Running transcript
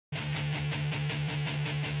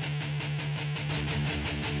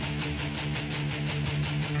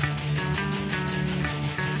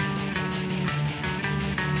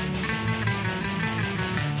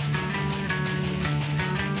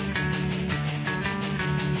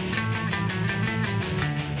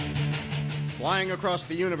Flying across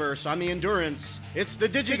the universe on the Endurance, it's the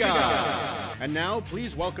DigiGods. And now,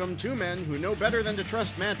 please welcome two men who know better than to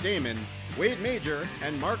trust Matt Damon, Wade Major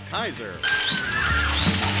and Mark Kaiser.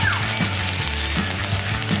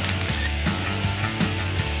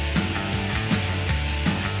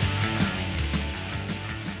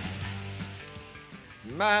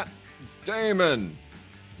 Matt Damon.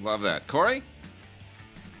 Love that. Corey?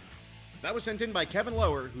 That was sent in by Kevin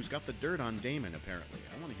Lower, who's got the dirt on Damon, apparently.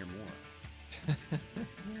 I want to hear more.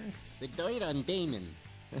 The dirt on Damon.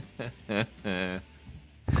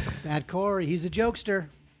 Bad Corey, he's a jokester.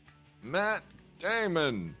 Matt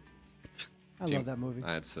Damon. I love that movie.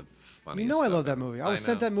 That's the funniest You know I stuff love that ever. movie. I was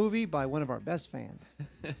sent that movie by one of our best fans.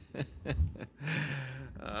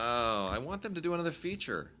 Oh, I want them to do another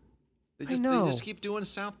feature. They know. just keep doing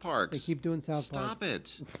South Parks. They keep doing South Parks. Stop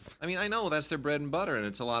it. I mean, I know that's their bread and butter, and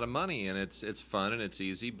it's a lot of money, and it's fun, and it's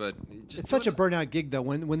easy, but just It's such a burnout gig, though.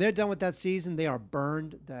 When they're done with that season, they are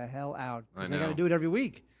burned the hell out. I They got to know. do it every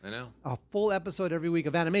week. I know. A full episode every week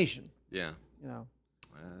of animation. Yeah. You know.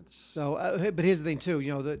 That's... So, but here's the thing, too.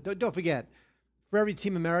 You know, don't forget, for every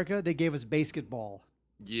Team America, they gave us basketball.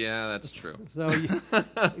 Yeah, that's true. So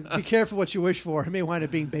be careful what you wish for. It may wind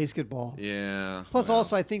up being basketball. Yeah. Plus, well,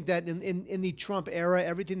 also, I think that in the Trump era,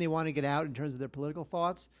 everything they want to get out in terms of their political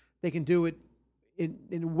thoughts, they can do it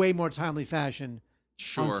in way more timely fashion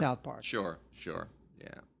on South Park. Sure.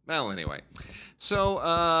 Yeah. Well, anyway.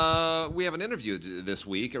 So we have an interview this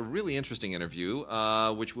week, a really interesting interview,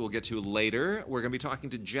 which we'll get to later. We're going to be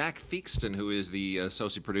talking to Jack Theakston, who is the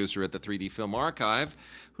associate producer at the 3D Film Archive,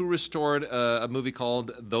 who restored a movie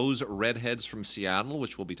called Those Redheads from Seattle,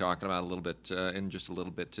 which we'll be talking about a little bit in just a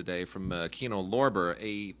little bit today, from Kino Lorber,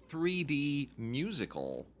 a 3D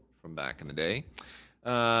musical from back in the day.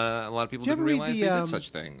 A lot of people didn't realize they did such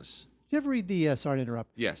things. Did you ever read the? Sorry to interrupt.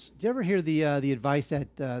 Yes. Did you ever hear the advice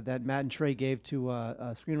that Matt and Trey gave to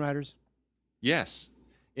screenwriters? Yes.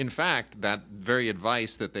 In fact, that very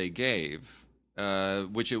advice that they gave,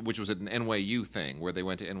 which was an NYU thing, where they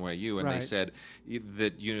went to NYU and they said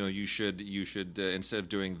that you should instead of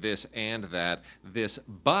doing this and that, this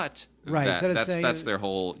but that. That's their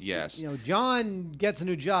whole yes. You know, John gets a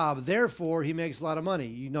new job, therefore he makes a lot of money.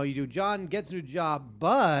 You know, you do. John gets a new job,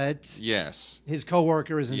 but yes, his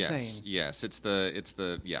coworker is insane. Yes, it's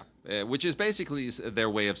the which is basically their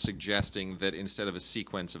way of suggesting that instead of a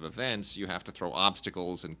sequence of events, you have to throw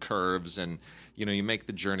obstacles and curves, and you make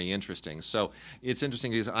the journey interesting. So it's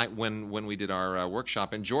interesting because when we did our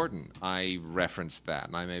workshop in Jordan, I referenced that,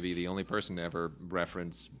 and I may be the only person to ever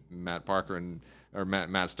reference Matt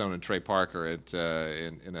Stone and Trey Parker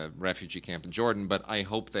in a refugee camp in Jordan, but I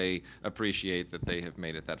hope they appreciate that they have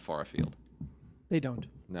made it that far afield. They don't.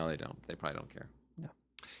 No, they don't. They probably don't care. No.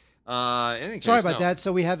 In any case, sorry about that.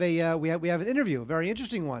 So we have we have an interview, a very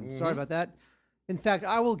interesting one. Mm-hmm. Sorry about that. In fact,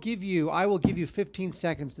 I will give you 15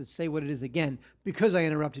 seconds to say what it is again because I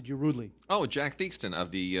interrupted you rudely. Oh, Jack Theakston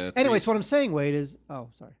of the. Anyways, what I'm saying, Wade, is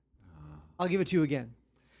sorry. I'll give it to you again.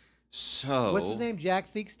 So what's his name?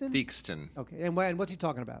 Jack Theakston? Theakston. Okay, and what's he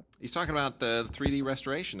talking about? He's talking about the 3D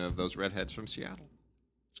restoration of Those Redheads from Seattle.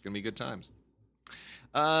 It's going to be good times.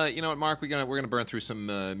 You know what, Mark? We're gonna burn through some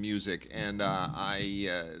music, and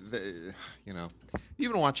you've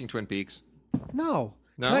been watching Twin Peaks? No.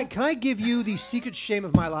 No? Can I give you the secret shame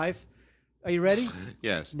of my life? Are you ready?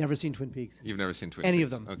 Yes. Never seen Twin Peaks. You've never seen Twin Peaks? Any of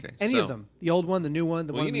them? Okay. Any of them? The old one, the new one,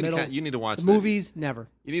 the one in the middle. You need to watch the movies. Never.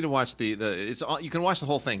 You need to watch you can watch the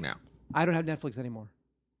whole thing now. I don't have Netflix anymore.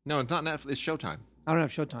 No, it's not Netflix. It's Showtime. I don't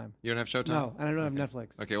have Showtime. You don't have Showtime? No, and I don't have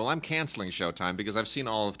Netflix. Okay, well, I'm canceling Showtime because I've seen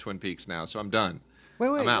all of Twin Peaks now, so I'm done. Wait.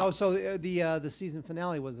 I'm out. Oh, so the season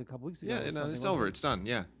finale was a couple weeks ago. Yeah, no, it's over. It's done.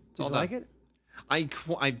 Yeah, it's all Did done. you like it?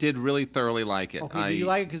 I did really thoroughly like it. Okay, do you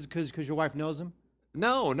like it because your wife knows him?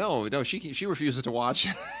 No. She refuses to watch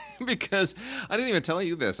because I didn't even tell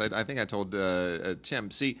you this. I think I told Tim.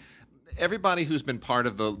 See, everybody who's been part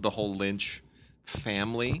of the whole Lynch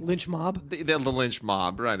family, Lynch mob, the Lynch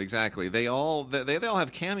mob, right? Exactly. They all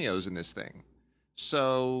have cameos in this thing.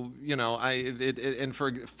 So and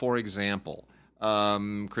for example.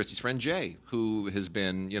 Christy's friend Jay, who has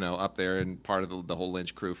been, up there and part of the whole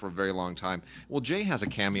Lynch crew for a very long time. Well, Jay has a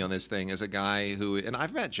cameo in this thing as a guy who, and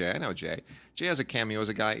I've met Jay, I know Jay. Jay has a cameo as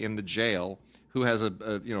a guy in the jail who has a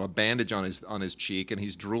bandage on his cheek, and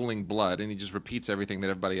he's drooling blood, and he just repeats everything that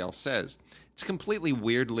everybody else says. It's a completely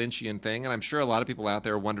weird Lynchian thing, and I'm sure a lot of people out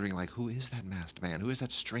there are wondering, like, who is that masked man? Who is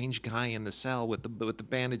that strange guy in the cell with the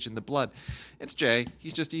bandage and the blood? It's Jay.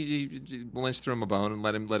 Lynch threw him a bone and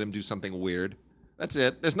let him do something weird. That's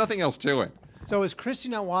it. There's nothing else to it. So is Christy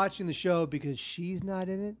not watching the show because she's not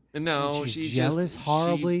in it? No, And she's she jealous, just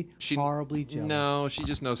horribly, she, horribly jealous. No, she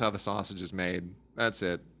just knows how the sausage is made. That's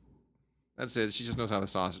it. That's it. She just knows how the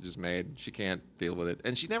sausage is made. She can't deal with it.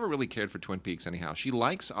 And she never really cared for Twin Peaks anyhow. She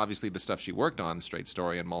likes, obviously, the stuff she worked on, Straight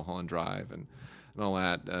Story and Mulholland Drive and all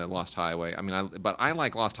that, Lost Highway. I mean, but I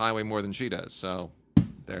like Lost Highway more than she does. So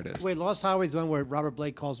there it is. Wait, Lost Highway is the one where Robert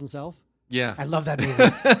Blake calls himself? Yeah. I love that movie.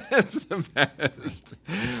 It's the best.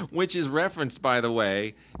 Which is referenced, by the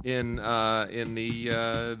way, in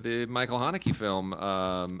the Michael Haneke film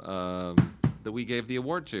that we gave the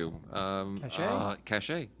award to. Caché?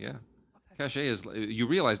 Caché, yeah. Caché is. You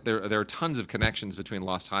realize there are tons of connections between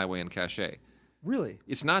Lost Highway and Caché. Really?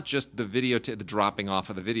 It's not just the videotape, the dropping off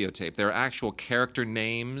of the videotape. There are actual character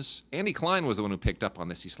names. Andy Klein was the one who picked up on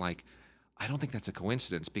this. He's like, I don't think that's a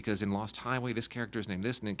coincidence because in Lost Highway, this character is named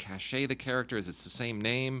this, and in Caché, the character it's the same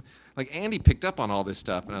name. Like Andy picked up on all this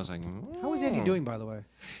stuff, and I was like, How is Andy doing, by the way?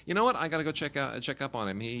 You know what? I got to go check up on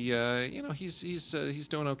him. He, he's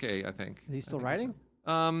doing okay. I think. Is he still writing?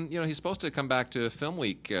 He's supposed to come back to Film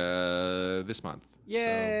Week this month.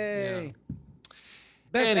 Yay! So,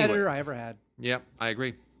 Best Anyway. editor I ever had. Yep, I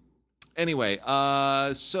agree. Anyway,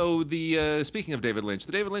 so the speaking of David Lynch,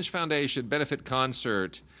 the David Lynch Foundation benefit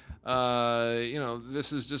concert.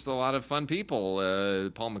 This is just a lot of fun people.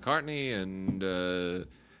 Paul McCartney and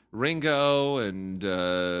Ringo and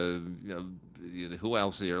who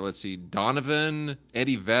else here? Let's see, Donovan,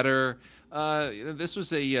 Eddie Vedder. This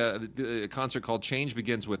was a concert called Change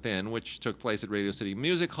Begins Within, which took place at Radio City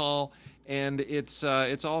Music Hall. And it's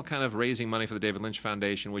all kind of raising money for the David Lynch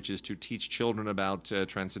Foundation, which is to teach children about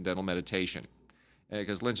transcendental meditation.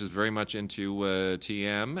 Because Lynch is very much into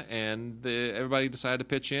TM, and everybody decided to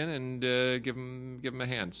pitch in and give him a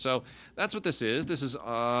hand. So that's what this is. This is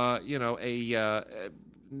a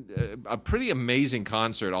pretty amazing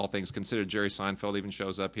concert, all things considered. Jerry Seinfeld even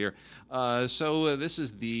shows up here. So this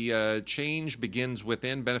is the Change Begins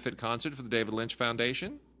Within benefit concert for the David Lynch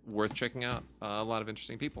Foundation. Worth checking out. A lot of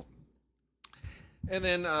interesting people. And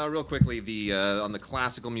then, real quickly, on the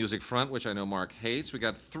classical music front, which I know Mark hates, we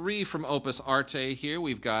got 3 from Opus Arte here.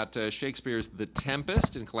 We've got Shakespeare's The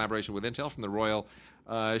Tempest in collaboration with Intel from the Royal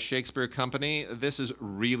Shakespeare Company. This is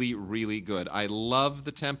really, really good. I love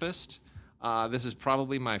The Tempest. This is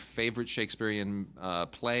probably my favorite Shakespearean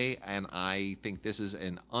play, and I think this is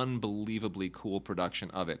an unbelievably cool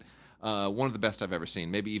production of it. One of the best I've ever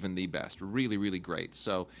seen, maybe even the best. Really, really great.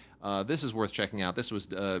 So this is worth checking out. This was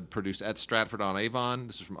produced at Stratford-on-Avon.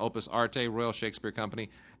 This is from Opus Arte, Royal Shakespeare Company.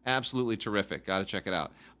 Absolutely terrific. Got to check it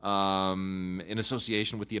out. In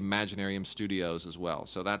association with the Imaginarium Studios as well.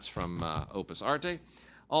 So that's from Opus Arte.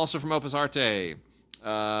 Also from Opus Arte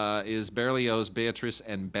is Berlioz' Beatrice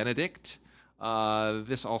and Benedict.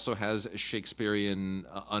 This also has Shakespearean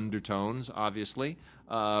undertones, obviously.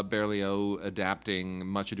 Berlioz adapting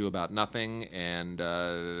Much Ado About Nothing, and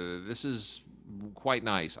this is quite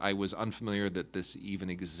nice. I was unfamiliar that this even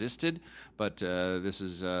existed, but this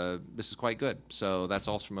is quite good. So that's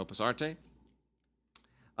also from Opus Arte.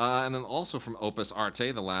 And then also from Opus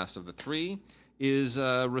Arte, the last of the 3, is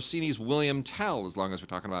Rossini's William Tell, as long as we're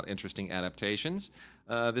talking about interesting adaptations.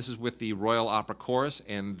 This is with the Royal Opera Chorus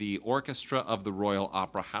and the Orchestra of the Royal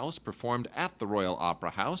Opera House, performed at the Royal Opera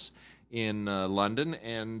House in London,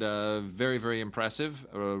 and very, very impressive.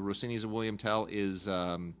 Rossini's William Tell it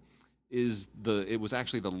was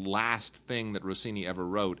actually the last thing that Rossini ever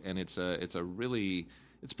wrote, and it's a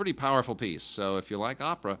pretty powerful piece. So if you like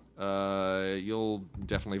opera, you'll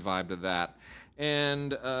definitely vibe to that.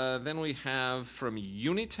 And then we have from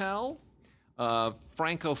Unitel,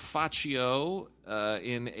 Franco Faccio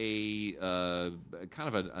in a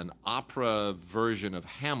kind of an opera version of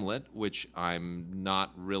Hamlet, which I'm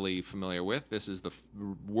not really familiar with. This is the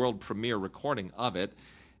world premiere recording of it,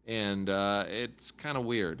 and it's kind of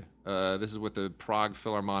weird. This is with the Prague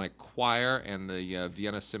Philharmonic Choir and the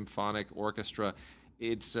Vienna Symphonic Orchestra.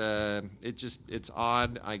 It's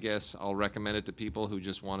odd. I guess I'll recommend it to people who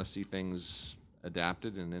just want to see things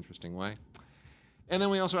adapted in an interesting way. And then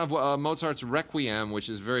we also have Mozart's Requiem, which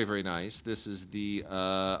is very, very nice. This is the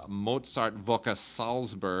Mozart Voca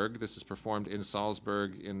Salzburg. This is performed in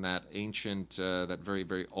Salzburg in that ancient, that very,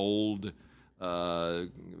 very old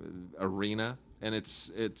arena, and it's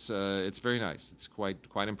very nice. It's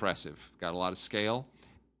quite impressive. Got a lot of scale.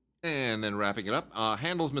 And then wrapping it up,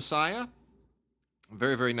 Handel's Messiah.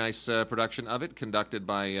 Very, very nice production of it, conducted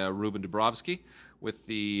by Ruben Dubrovsky, with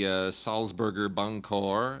the Salzburger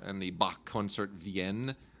Bangchor and the Bach Concert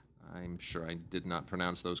Vienne. I'm sure I did not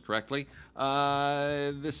pronounce those correctly.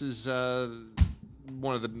 This is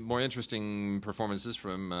one of the more interesting performances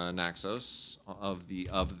from Naxos of the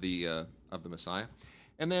Messiah.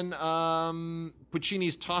 And then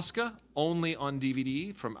Puccini's Tosca, only on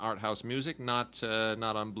DVD from Art House Music, not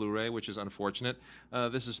on Blu-ray, which is unfortunate.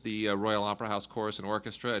 This is the Royal Opera House Chorus and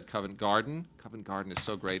Orchestra at Covent Garden. Covent Garden is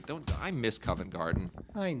so great. I miss Covent Garden.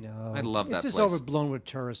 I know. I love that It's just place. overblown with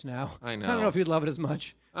tourists now. I know. I don't know if you'd love it as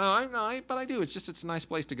much. Oh, I know, but I do. It's a nice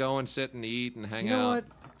place to go and sit and eat and hang You know out. what?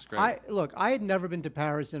 It's great. I had never been to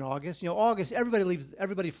Paris in August. August,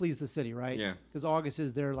 everybody flees the city, right? Yeah. Because August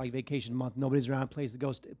is their like vacation month. Nobody's around. Places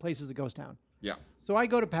a ghost town. Yeah. So I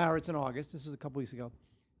go to Paris in August. This is a couple weeks ago,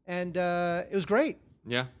 and it was great.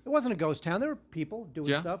 Yeah. It wasn't a ghost town. There were people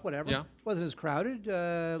doing Yeah. stuff, whatever. Yeah. It wasn't as crowded.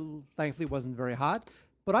 Thankfully, it wasn't very hot.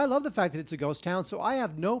 But I love the fact that it's a ghost town. So I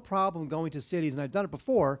have no problem going to cities, and I've done it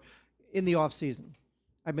before in the off season.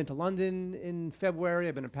 I've been to London in February.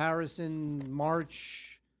 I've been to Paris in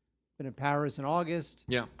March. Been in Paris in August.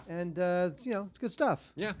 Yeah. And it's good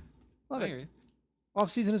stuff. Yeah. Love I it. hear you.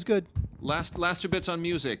 Off season is good. Last two bits on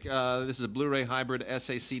music. This is a Blu-ray hybrid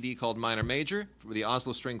SACD called Minor Major for the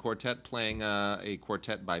Oslo String Quartet, playing a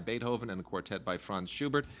quartet by Beethoven and a quartet by Franz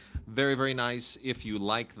Schubert. Very, very nice. If you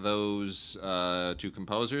like those two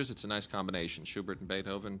composers, it's a nice combination. Schubert and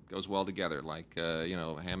Beethoven goes well together, like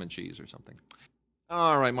ham and cheese or something.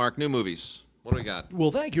 All right, Mark. New movies. What do we got?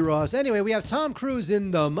 Well, thank you, Ross. Anyway, we have Tom Cruise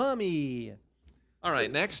in The Mummy. All right,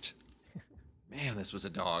 next. Man, this was a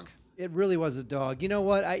dog. It really was a dog. You know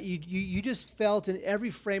what? You just felt in every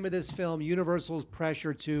frame of this film Universal's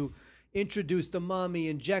pressure to introduce the Mummy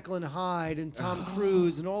and Jekyll and Hyde and Tom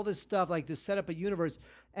Cruise and all this stuff, like to set up a universe.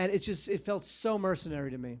 And it felt so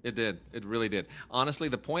mercenary to me. It did. It really did. Honestly,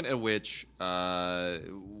 the point at which, first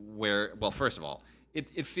of all,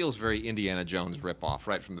 it feels very Indiana Jones ripoff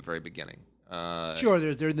right from the very beginning. Sure,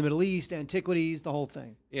 they're in the Middle East, antiquities, the whole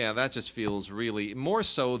thing. Yeah, that just feels really more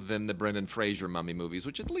so than the Brendan Fraser Mummy movies,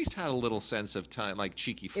 which at least had a little sense of time, like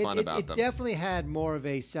cheeky fun about them. It definitely had more of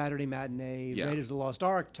a Saturday matinee, Yeah. Raiders of the Lost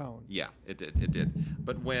Ark tone. Yeah, it did. It did.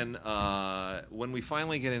 But when we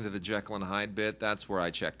finally get into the Jekyll and Hyde bit, that's where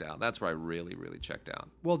I checked out. That's where I really, really checked out.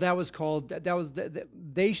 Well, that was called.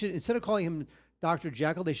 They should, instead of calling him Dr.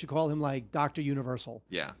 Jekyll, they should call him like Dr. Universal.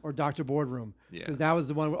 Yeah. Or Dr. Boardroom. Yeah. Because that was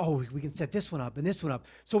the one where, we can set this one up and this one up.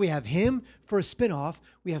 So we have him for a spin-off.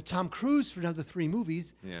 We have Tom Cruise for another 3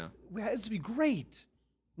 movies. Yeah. This would be great.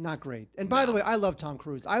 Not great. And by the way, I love Tom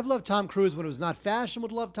Cruise. I've loved Tom Cruise when it was not fashionable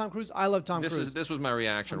to love Tom Cruise. I love Tom Cruise. This was my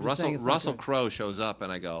reaction. I'm just saying it's not Russell good. Crowe shows up,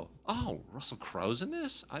 and I go, "Oh, Russell Crowe's in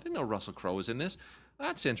this? I didn't know Russell Crowe was in this.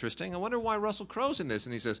 That's interesting. I wonder why Russell Crowe's in this."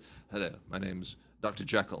 And he says, "Hello, my name's Dr.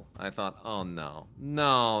 Jekyll." I thought, "Oh no,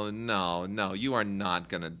 you are not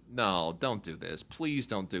gonna. No, don't do this. Please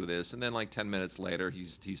don't do this." And then, like 10 minutes later,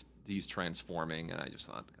 he's transforming, and I just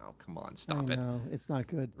thought, "Oh, come on, stop it." No, it's not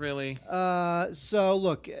good. Really? So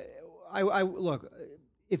look, I look.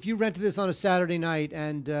 If you rented this on a Saturday night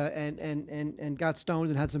and got stoned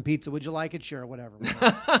and had some pizza, would you like it? Sure, whatever.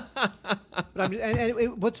 But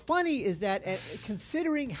what's funny is that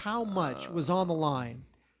considering how much was on the line,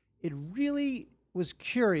 it really was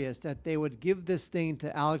curious that they would give this thing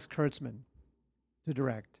to Alex Kurtzman to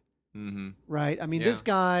direct. Mm-hmm. Right? I mean, Yeah. this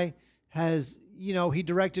guy has, he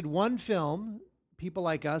directed one film, People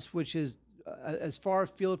Like Us, which is as far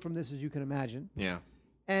afield from this as you can imagine. Yeah.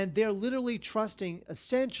 And they're literally trusting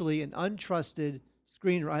essentially an untrusted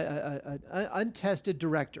untested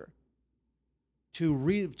director to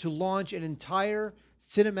launch an entire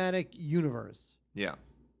cinematic universe. Yeah.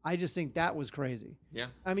 I just think that was crazy. Yeah.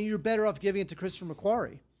 I mean, you're better off giving it to Christopher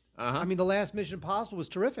McQuarrie. Uh-huh. I mean, the last Mission Impossible was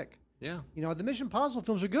terrific. Yeah. The Mission Impossible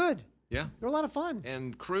films are good. Yeah. They're a lot of fun.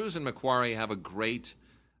 And Cruise and McQuarrie have a great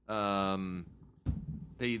Rapport?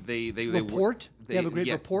 They have a great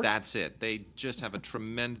rapport? That's it. They just have a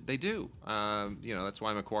tremendous. They do. That's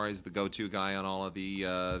why McQuarrie's the go-to guy on all of the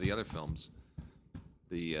other films.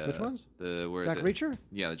 Which ones? Jack Reacher?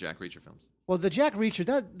 Yeah, the Jack Reacher films. Well, the Jack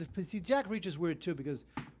Reacher, Jack Reacher's weird too, because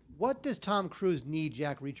what does Tom Cruise need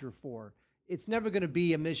Jack Reacher for? It's never going to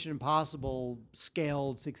be a Mission Impossible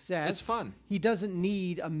scaled success. It's fun. He doesn't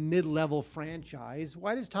need a mid-level franchise.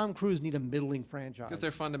 Why does Tom Cruise need a middling franchise? Because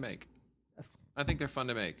they're fun to make. I think they're fun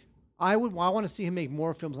to make. I want to see him make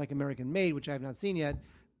more films like American Made, which I have not seen yet,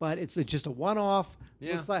 but it's just a one-off.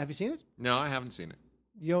 Yeah. Looks like, have you seen it? No, I haven't seen it.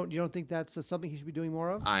 You don't think that's something he should be doing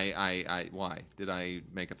more of? Why? Did I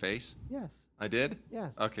make a face? Yes. I did?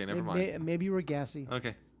 Yes. Okay, never mind. Maybe you were gassy.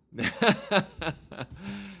 Okay.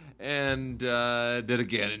 And did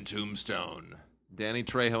again in Tombstone. Danny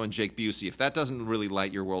Trejo and Jake Busey. If that doesn't really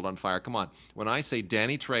light your world on fire, come on. When I say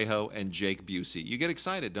Danny Trejo and Jake Busey, you get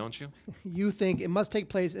excited, don't you? You think it must take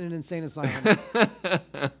place in an insane asylum.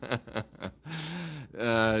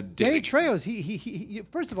 Danny Trejo's, he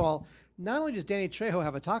first of all, not only does Danny Trejo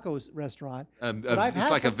have a taco restaurant, but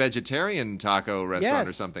it's like a vegetarian taco restaurant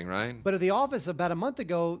or Yes. something, right? But at the office about a month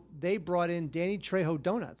ago, they brought in Danny Trejo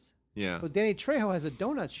donuts. Yeah. So Danny Trejo has a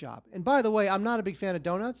donut shop. And by the way, I'm not a big fan of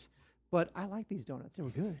donuts, but I like these donuts. They were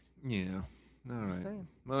good. Yeah. All right. saying.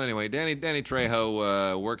 Well, anyway, Danny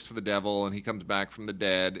Trejo works for the devil, and he comes back from the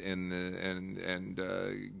dead, and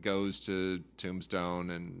goes to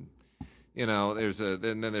Tombstone, and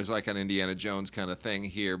then there's like an Indiana Jones kind of thing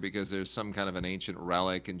here because there's some kind of an ancient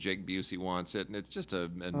relic, and Jake Busey wants it, and it's just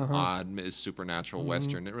an odd supernatural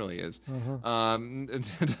western. It really is.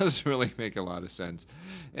 It doesn't really make a lot of sense,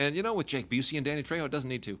 and with Jake Busey and Danny Trejo, it doesn't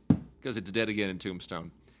need to because it's dead again in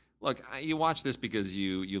Tombstone. Look, you watch this because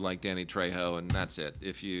you like Danny Trejo, and that's it.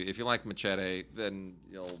 If you like Machete, then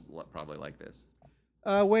you'll probably like this.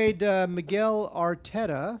 Wade, Miguel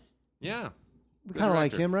Arteta. Yeah, We kind of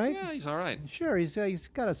like him, right? Yeah, he's all right. Sure, he's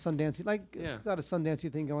got a Sundance got a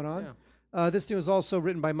Sundance thing going on. Yeah. This thing was also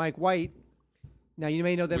written by Mike White. Now you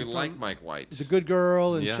may know them We from like Mike White. The Good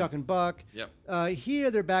Girl and Yeah. Chuck and Buck. Yep.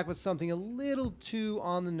 Here they're back with something a little too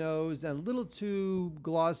on the nose and a little too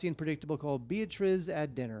glossy and predictable called Beatriz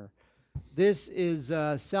at Dinner. This is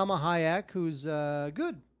Salma Hayek, who's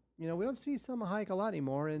good. We don't see Salma Hayek a lot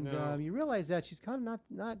anymore, and No. you realize that she's kind of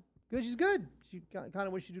not good. She's good. She kind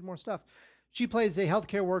of wish she did more stuff. She plays a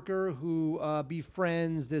healthcare worker who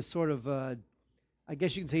befriends this sort of, I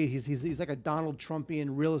guess you can say he's like a Donald Trumpian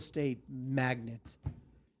real estate magnate.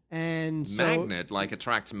 And so Magnet, like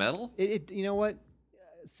attracts metal? you know what?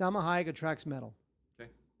 Salma Hayek attracts metal.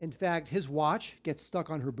 Okay. In fact, his watch gets stuck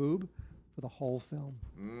on her boob for the whole film.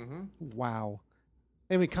 Mm-hmm. Wow.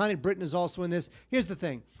 Anyway, Connie Britton is also in this. Here's the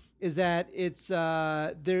thing: is that it's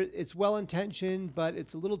well intentioned, but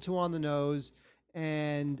it's a little too on the nose.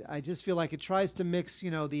 And I just feel like it tries to mix,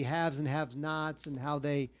 the haves and have-nots and how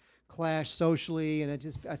they clash socially.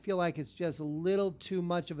 And I feel like it's just a little too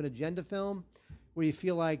much of an agenda film, where you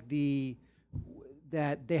feel like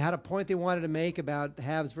that they had a point they wanted to make about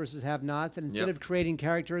haves versus have-nots, and instead Yep. of creating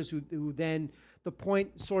characters who then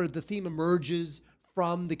the theme emerges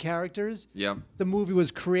from the characters. Yep. The movie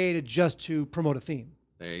was created just to promote a theme.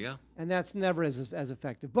 There you go. And that's never as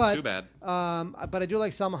effective. But Too bad. But I do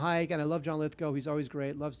like Salma Hayek, and I love John Lithgow. He's always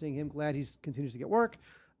great. Love seeing him. Glad he continues to get work.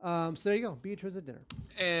 So there you go. Beatriz at Dinner.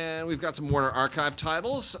 And we've got some Warner Archive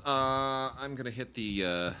titles. I'm going to hit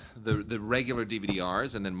the regular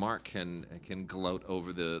DVDRs, and then Mark can gloat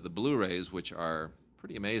over the Blu-rays, which are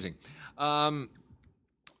pretty amazing.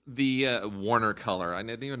 The Warner Color. I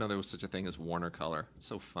didn't even know there was such a thing as Warner Color. It's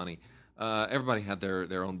so funny. Everybody had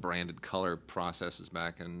their own branded color processes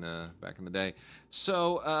back in the day.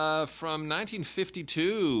 So from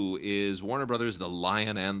 1952 is Warner Brothers' The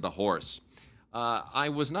Lion and the Horse. I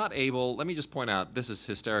was not able. Let me just point out, this is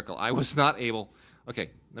hysterical. I was not able.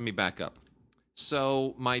 Okay, let me back up.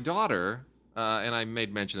 So my daughter, and I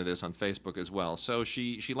made mention of this on Facebook as well. So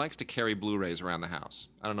she likes to carry Blu-rays around the house.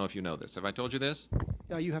 I don't know if you know this. Have I told you this?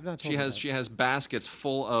 You have not told She me has that. she has baskets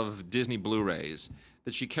full of Disney Blu-rays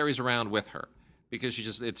that she carries around with her because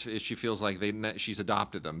she feels like she's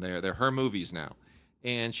adopted them. They're her movies now,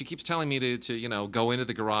 and she keeps telling me to go into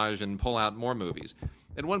the garage and pull out more movies.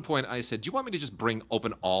 At one point, I said, "Do you want me to just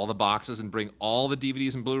open all the boxes and bring all the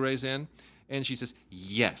DVDs and Blu-rays in?" And she says,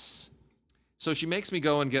 "Yes." So she makes me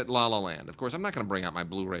go and get La La Land. Of course, I'm not going to bring out my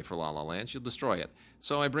Blu-ray for La La Land. She'll destroy it.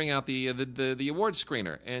 So I bring out the award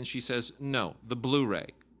screener, and she says, "No, the Blu-ray."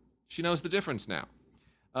 She knows the difference now.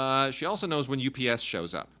 She also knows when UPS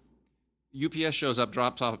shows up. UPS shows up,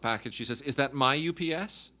 drops off a package. She says, "Is that my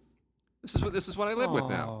UPS?" This is what I live with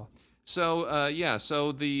now. Aw. So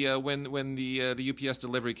So when the UPS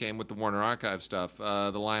delivery came with the Warner Archive stuff,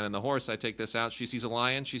 the Lion and the Horse. I take this out. She sees a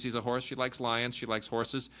lion. She sees a horse. She likes lions. She likes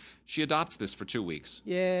horses. She adopts this for 2 weeks.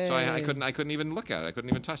 Yay. So I couldn't even look at it. I couldn't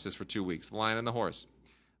even touch this for 2 weeks. The Lion and the Horse.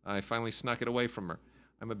 I finally snuck it away from her.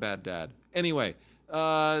 I'm a bad dad. Anyway,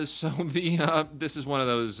 this is one of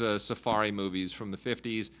those safari movies from the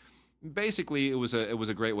 50s. Basically, it was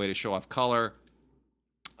a great way to show off color.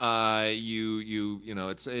 You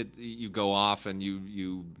go off and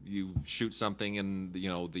you shoot something in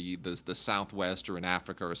the Southwest or in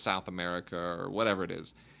Africa or South America or whatever it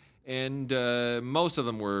is, and most of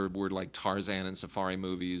them were like Tarzan and safari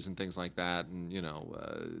movies and things like that, and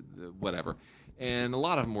whatever, and a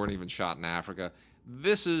lot of them weren't even shot in Africa.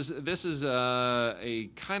 This is a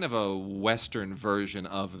kind of a Western version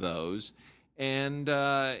of those. and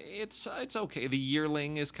it's okay. The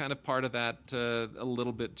Yearling is kind of part of that a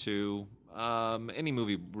little bit too. Any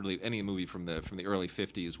movie from the early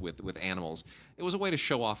 '50s with animals, it was a way to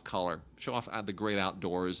show off color, show off the great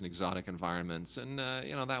outdoors and exotic environments, and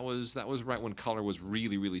that was right when color was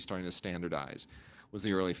really starting to standardize. Was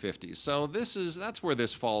the early '50s. So that's where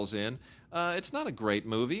this falls in. It's not a great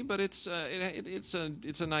movie, but it's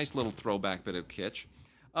a nice little throwback bit of kitsch.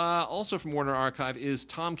 Also from Warner Archive is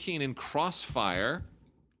Tom Keen in Crossfire.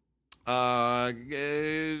 Not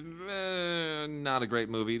a great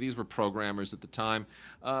movie. These were programmers at the time.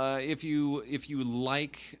 If you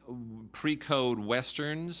like pre-code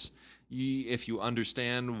westerns, if you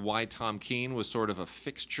understand why Tom Keen was sort of a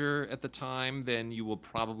fixture at the time, then you will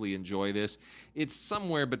probably enjoy this. It's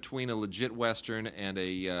somewhere between a legit western and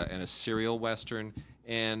a serial western,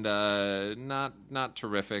 and not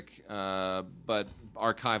terrific, but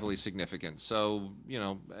archivally significant. So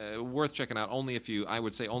worth checking out. I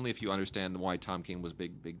would say only if you understand why Tom Keen was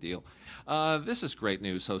big deal. This is great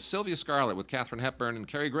news. So Sylvia Scarlett with Katharine Hepburn and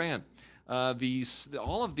Cary Grant.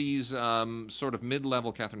 All of these sort of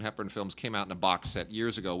mid-level Katharine Hepburn films came out in a box set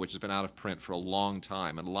years ago, which has been out of print for a long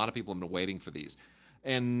time, and a lot of people have been waiting for these.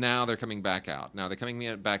 And now they're coming back out. Now they're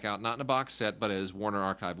coming back out not in a box set, but as Warner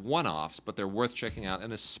Archive one-offs, but they're worth checking out,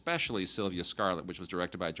 and especially Sylvia Scarlett, which was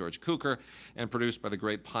directed by George Cukor and produced by the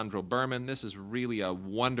great Pandro Berman. This is really a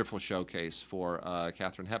wonderful showcase for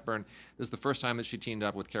Katharine Hepburn. This is the first time that she teamed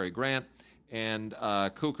up with Cary Grant, and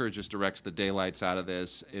Cukor just directs the daylights out of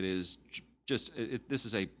this. It is this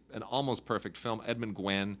is an almost perfect film. Edmund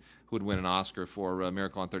Gwenn, who would win an Oscar for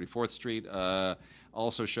Miracle on 34th Street,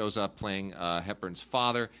 also shows up playing Hepburn's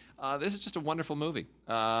father. This is just a wonderful movie.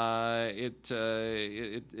 It's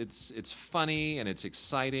funny and it's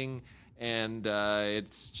exciting, and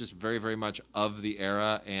it's just very much of the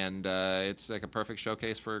era, and it's like a perfect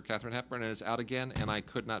showcase for Katharine Hepburn, and it's out again, and I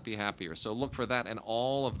could not be happier. So look for that and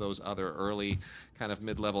all of those other early kind of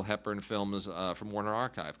mid-level Hepburn films from Warner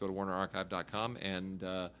Archive. Go to warnerarchive.com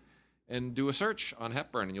and do a search on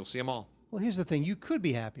Hepburn, and you'll see them all. Well, here's the thing. You could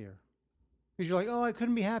be happier. Because you're like, oh, I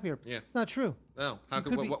couldn't be happier. Yeah. It's not true. No.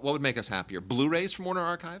 What would make us happier? Blu-rays from Warner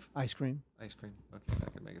Archive? Ice cream. Ice cream. Okay,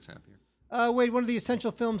 that could make us happier. Wait, one of the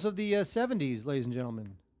essential films of the 70s, ladies and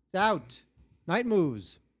gentlemen. It's out. Night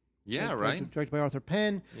Moves. Yeah, right. Directed by Arthur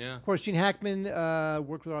Penn. Yeah. Of course, Gene Hackman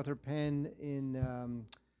worked with Arthur Penn in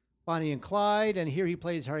Bonnie and Clyde, and here he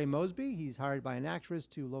plays Harry Mosby. He's hired by an actress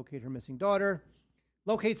to locate her missing daughter.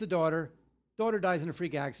 Locates the daughter. Daughter dies in a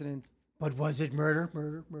freak accident. But was it murder?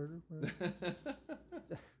 Murder.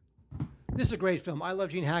 This is a great film. I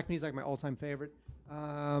love Gene Hackman. He's like my all-time favorite.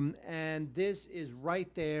 And this is right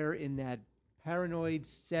there in that paranoid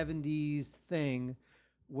 70s thing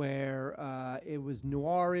where it was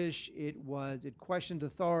noirish, it questioned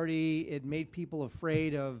authority, it made people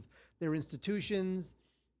afraid of their institutions,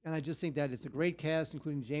 and I just think that it's a great cast,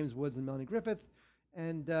 including James Woods and Melanie Griffith.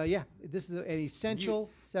 And this is an essential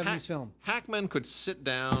 70s film. Hackman could sit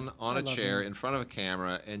down on a chair in front of a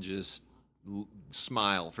camera and just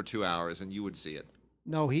smile for 2 hours, and you would see it.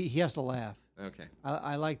 No, he has to laugh. Okay.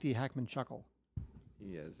 I like the Hackman chuckle.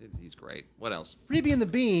 He is. He's great. What else? Freebie and the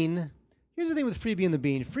Bean. Here's the thing with Freebie and the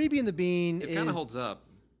Bean. Freebie and the Bean It kind of holds up.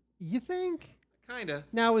 You think? Kind of.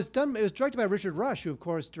 Now, it was directed by Richard Rush, who, of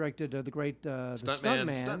course, directed the great Stuntman.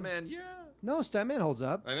 Stuntman, yeah. No, Stuntman holds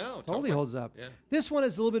up. I know. Totally holds up. Yeah. This one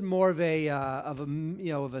is a little bit more of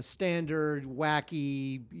a standard,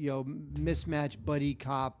 wacky, mismatched buddy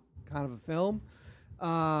cop kind of a film.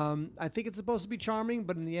 I think it's supposed to be charming,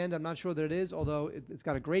 but in the end, I'm not sure that it is. Although it's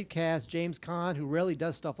got a great cast, James Caan, who rarely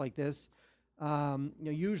does stuff like this.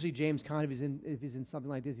 Usually James Caan, if he's in something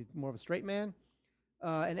like this, he's more of a straight man.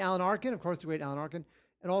 And Alan Arkin, of course, the great Alan Arkin,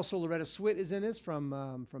 and also Loretta Swit is in this from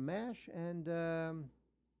MASH. And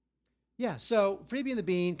so Freebie and the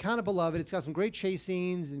Bean, kind of beloved. It's got some great chase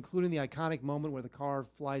scenes, including the iconic moment where the car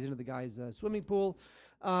flies into the guy's swimming pool.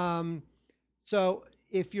 So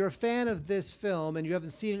if you're a fan of this film and you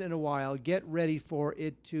haven't seen it in a while, get ready for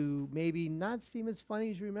it to maybe not seem as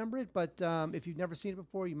funny as you remember it. But if you've never seen it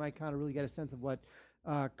before, you might kind of really get a sense of what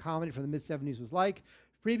comedy from the mid-'70s was like.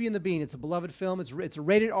 Freebie and the Bean, it's a beloved film. It's a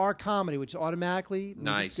rated R comedy, which automatically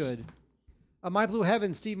nice. Good. My Blue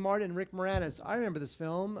Heaven, Steve Martin and Rick Moranis. I remember this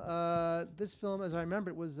film. This film, as I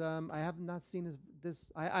remember it, was I have not seen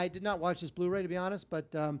this. I did not watch this Blu-ray, to be honest,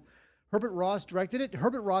 but Herbert Ross directed it.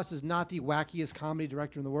 Herbert Ross is not the wackiest comedy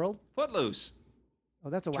director in the world. Footloose.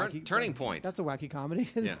 Oh, that's a wacky Turning Point. That's a wacky comedy.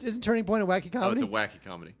 Yeah. Isn't Turning Point a wacky comedy? Oh, it's a wacky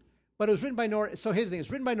comedy. But it was written by Nora. So here's the thing: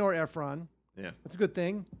 it's written by Nora Ephron. Yeah, that's a good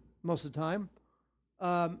thing most of the time.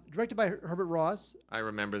 Directed by Herbert Ross. I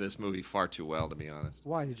remember this movie far too well, to be honest.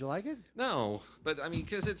 Why did you like it? No, but I mean,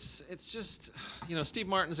 because it's just, Steve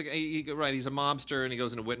Martin's right. He's a mobster, and he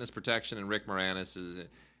goes into witness protection, and Rick Moranis is.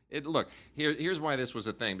 Look, here's why this was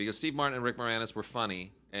a thing, because Steve Martin and Rick Moranis were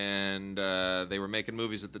funny, and they were making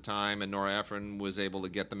movies at the time, and Nora Ephron was able to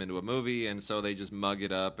get them into a movie, and so they just mug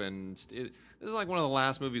it up. And this is like one of the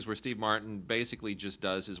last movies where Steve Martin basically just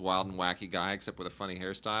does his wild and wacky guy, except with a funny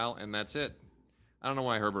hairstyle, and that's it. I don't know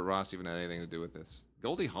why Herbert Ross even had anything to do with this.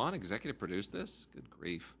 Goldie Hawn executive produced this? Good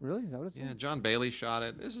grief. Really? Is that what it's Yeah, John Bailey shot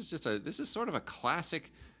it. This is sort of a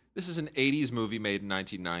classic. This is an 80s movie made in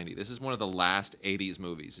 1990. This is one of the last 80s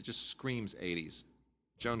movies. It just screams 80s.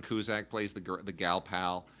 Joan Cusack plays the gal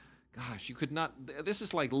pal. Gosh, you could not. This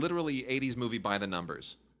is like literally 80s movie by the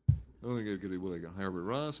numbers. Oh, we got Herbert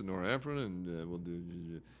Ross and Nora Ephron, and we'll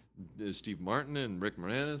do Steve Martin and Rick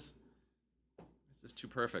Moranis. It's just too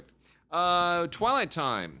perfect. Twilight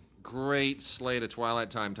Time. Great slate of Twilight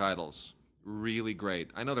Time titles. Really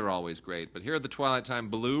great. I know they're always great, but here are the Twilight Time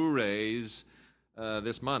Blu-rays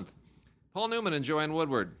this month. Paul Newman and Joanne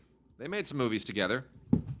Woodward. They made some movies together.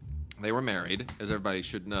 They were married, as everybody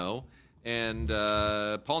should know. And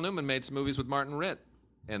Paul Newman made some movies with Martin Ritt.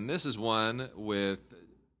 And this is one with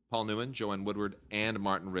Paul Newman, Joanne Woodward, and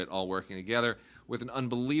Martin Ritt all working together with an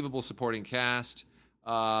unbelievable supporting cast.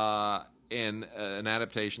 In an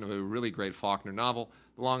adaptation of a really great Faulkner novel,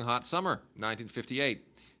 The Long Hot Summer, 1958.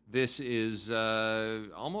 This is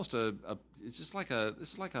almost this is like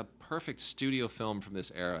a perfect studio film from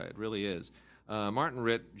this era. It really is. Martin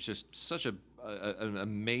Ritt, just such an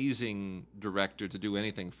amazing director to do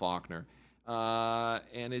anything Faulkner.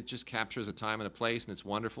 And it just captures a time and a place, and it's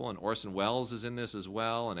wonderful. And Orson Welles is in this as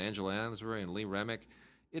well, and Angela Lansbury and Lee Remick.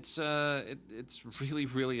 It's really,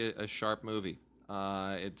 really a sharp movie.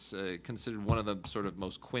 It's considered one of the sort of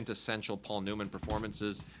most quintessential Paul Newman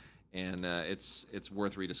performances, and it's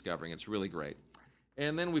worth rediscovering. It's really great.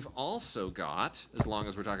 And then we've also got, as long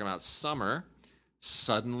as we're talking about summer,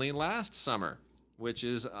 Suddenly Last Summer, which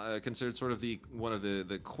is considered sort of one of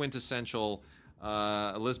the quintessential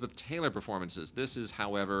Elizabeth Taylor performances. This is,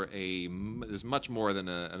 however, is much more than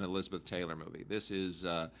an Elizabeth Taylor movie. This is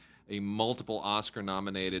a multiple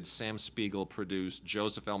Oscar-nominated, Sam Spiegel-produced,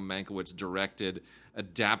 Joseph L. Mankiewicz directed,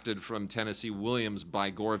 adapted from Tennessee Williams by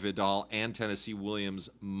Gore Vidal and Tennessee Williams'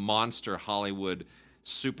 monster Hollywood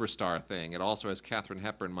superstar thing. It also has Katharine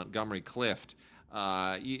Hepburn, Montgomery Clift.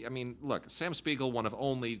 I mean, look, Sam Spiegel, one of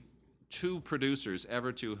only 2 producers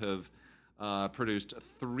ever to have produced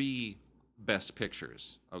 3 Best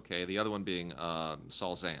Pictures. Okay, the other one being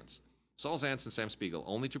Saul Zaentz. Saul Zaentz and Sam Spiegel,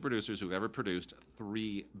 only 2 producers who've ever produced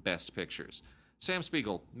 3 Best Pictures. Sam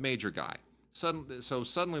Spiegel, major guy.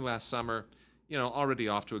 Suddenly Last Summer, already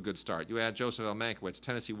off to a good start. You add Joseph L. Mankiewicz,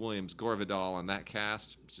 Tennessee Williams, Gore Vidal on that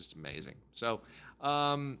cast. It's just amazing. So,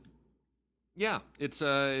 yeah, it's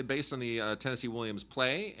based on the Tennessee Williams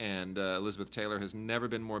play, and Elizabeth Taylor has never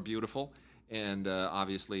been more beautiful. And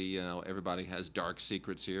obviously, everybody has dark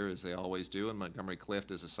secrets here, as they always do. And Montgomery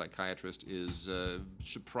Clift, as a psychiatrist, is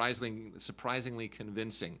surprisingly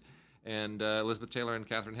convincing. And Elizabeth Taylor and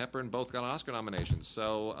Katharine Hepburn both got Oscar nominations.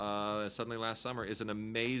 So Suddenly Last Summer is an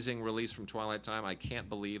amazing release from Twilight Time. I can't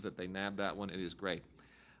believe that they nabbed that one. It is great.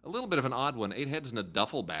 A little bit of an odd one, 8 Heads in a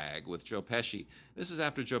Duffel Bag with Joe Pesci. This is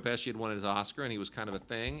after Joe Pesci had won his Oscar, and he was kind of a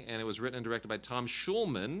thing. And it was written and directed by Tom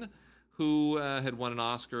Schulman, who had won an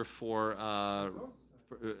Oscar for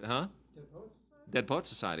Dead Poets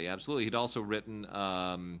Society, absolutely. He'd also written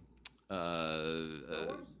What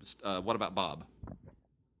About Bob?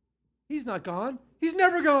 He's not gone. He's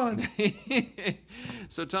never gone.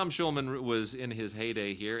 So Tom Schulman was in his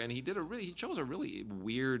heyday here, and he chose a really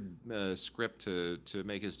weird script to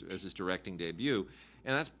make as his directing debut.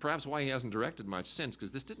 And that's perhaps why he hasn't directed much since,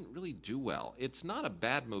 because this didn't really do well. It's not a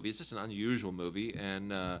bad movie. It's just an unusual movie.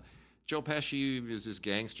 And Joe Pesci is this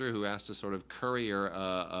gangster who has to sort of courier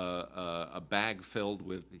a bag filled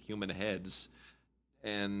with human heads.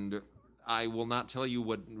 And I will not tell you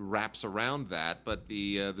what wraps around that, but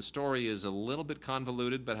the story is a little bit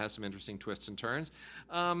convoluted, but has some interesting twists and turns.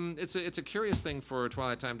 It's a curious thing for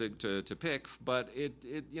Twilight Time to pick, but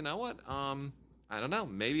it you know what? I don't know.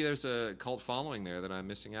 Maybe there's a cult following there that I'm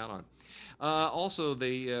missing out on. Also,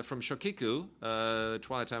 from Shokiku,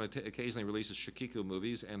 Twilight Time occasionally releases Shokiku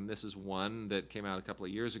movies, and this is one that came out a couple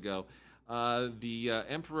of years ago. The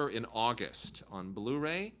Emperor in August on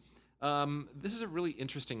Blu-ray. This is a really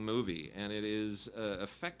interesting movie, and it is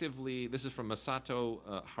effectively, this is from Masato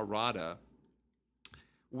Harada,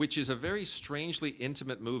 which is a very strangely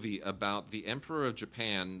intimate movie about the Emperor of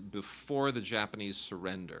Japan before the Japanese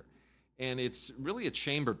surrender. and it's really a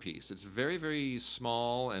chamber piece. It's very, very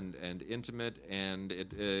small and intimate, and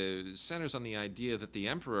it centers on the idea that the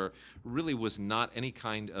emperor really was not any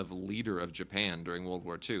kind of leader of Japan during World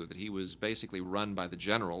War II, that he was basically run by the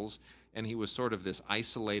generals, and he was sort of this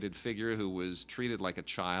isolated figure who was treated like a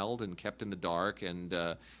child and kept in the dark, and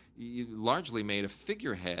largely made a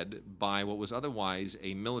figurehead by what was otherwise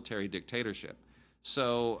a military dictatorship.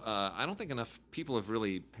 So I don't think enough people have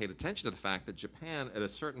really paid attention to the fact that Japan, at a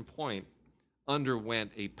certain point,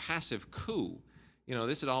 underwent a passive coup. You know,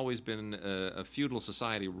 this had always been a feudal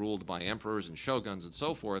society ruled by emperors and shoguns and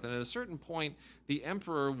so forth, and at a certain point, the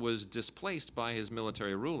emperor was displaced by his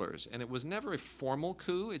military rulers, and it was never a formal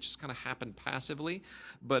coup. It just kind of happened passively,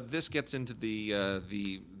 but this gets into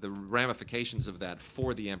the ramifications of that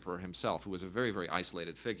for the emperor himself, who was a very, very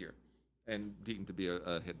isolated figure and deemed to be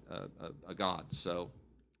a god. So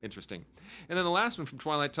interesting. And then the last one from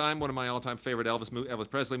Twilight Time, one of my all-time favorite Elvis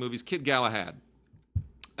Presley movies, Kid Galahad.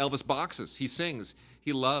 Elvis boxes, he sings,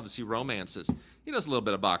 he loves, he romances. He does a little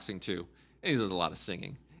bit of boxing too, and he does a lot of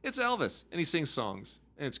singing. It's Elvis, and he sings songs,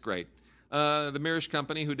 and it's great. The Mirisch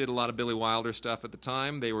Company, who did a lot of Billy Wilder stuff at the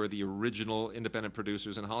time, they were the original independent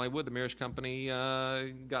producers in Hollywood. The Mirisch Company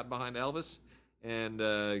got behind Elvis and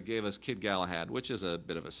gave us Kid Galahad, which is a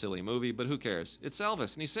bit of a silly movie, but who cares? It's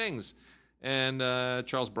Elvis, and he sings. And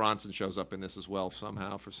Charles Bronson shows up in this as well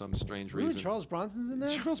somehow for some strange reason. Really, Charles Bronson's in there?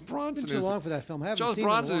 Charles Bronson It's been too long for that film. I haven't Charles seen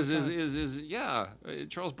Bronson it in a long time.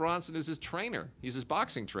 Charles Bronson is his trainer. He's his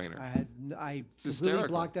boxing trainer. I It's completely hysterical.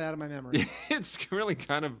 blocked that out of my memory. It's really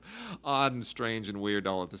kind of odd and strange and weird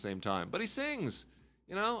all at the same time. But he sings.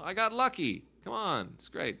 You know, I got lucky. Come on, it's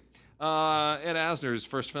great. Ed Asner's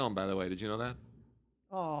first film, by the way. Did you know that?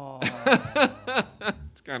 Oh,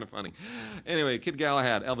 It's kind of funny. Anyway, Kid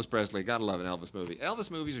Galahad, Elvis Presley. Gotta love an Elvis movie.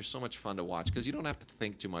 Elvis movies are so much fun to watch because you don't have to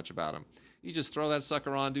think too much about them. You just throw that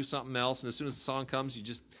sucker on, do something else, and as soon as the song comes, you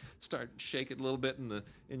just start shake it a little bit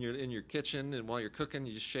in your kitchen, and while you're cooking,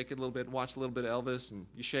 you just shake it a little bit, watch a little bit of Elvis, and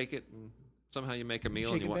you shake it, and somehow you make a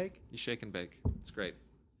meal. Shake and and bake? You shake and bake. It's great.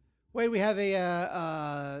 wait, we have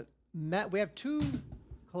we have two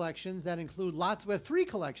collections that include lots. We have three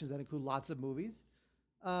collections that include lots of movies.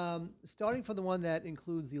 Starting from the one that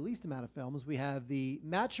includes the least amount of films, we have the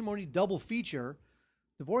Matrimony double feature,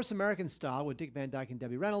 Divorce American Style with Dick Van Dyke and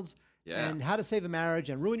Debbie Reynolds, Yeah. and How to Save a Marriage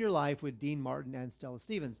and Ruin Your Life with Dean Martin and Stella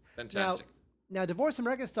Stevens. Fantastic. Now Divorce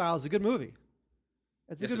American Style is a good movie.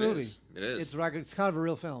 It's a Yes, good it movie. is. It is. It's kind of a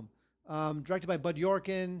real film. Directed by Bud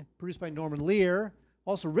Yorkin, produced by Norman Lear,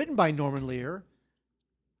 also written by Norman Lear.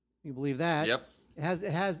 You believe that? Yep.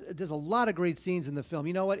 There's a lot of great scenes in the film.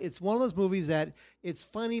 You know what? It's one of those movies that it's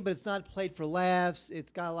funny, but it's not played for laughs.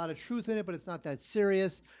 It's got a lot of truth in it, but it's not that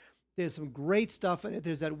serious. There's some great stuff in it.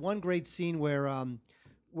 There's that one great scene where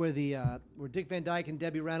Dick Van Dyke and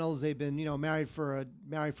Debbie Reynolds, they've been, married for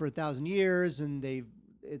 1,000 years, and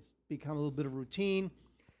it's become a little bit of routine.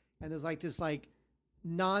 And there's this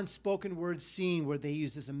non-spoken word scene where they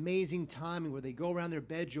use this amazing timing where they go around their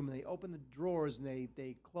bedroom and they open the drawers and they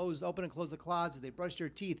open and close the closet, they brush their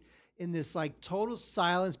teeth in this total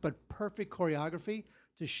silence but perfect choreography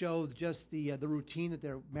to show just the routine that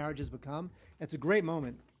their marriage has become. It's a great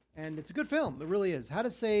moment, and it's a good film. It really is. How to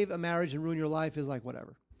Save a Marriage and Ruin Your Life is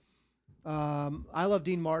whatever. I love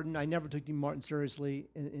Dean Martin. I never took Dean Martin seriously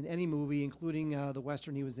in any movie, including the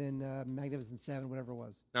Western he was in, Magnificent Seven, whatever it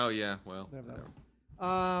was. Oh, yeah. Well, Whatever that was.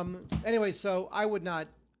 Anyway, so I would not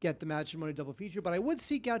get the Matrimony double feature, but I would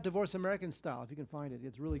seek out Divorce American Style if you can find it.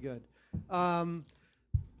 It's really good.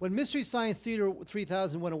 When Mystery Science Theater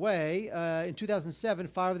 3000 went away, in 2007,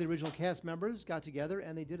 5 of the original cast members got together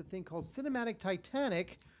and they did a thing called Cinematic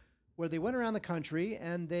Titanic, where they went around the country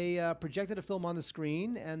and they projected a film on the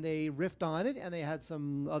screen and they riffed on it, and they had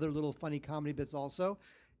some other little funny comedy bits also.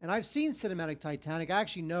 And I've seen Cinematic Titanic. I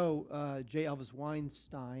actually know J. Elvis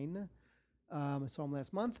Weinstein. I saw him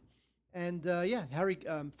last month. And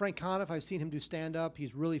Frank Conniff, I've seen him do stand-up.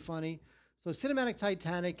 He's really funny. So Cinematic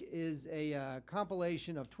Titanic is a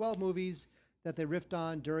compilation of 12 movies that they riffed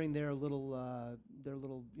on during their little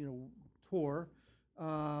tour.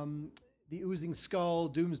 The Oozing Skull,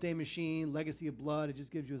 Doomsday Machine, Legacy of Blood. It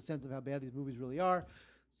just gives you a sense of how bad these movies really are.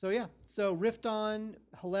 So riffed on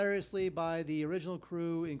hilariously by the original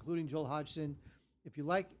crew, including Joel Hodgson. If you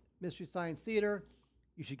like Mystery Science Theater,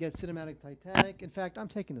 you should get Cinematic Titanic. In fact, I'm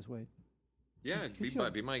taking this, Wade. yeah,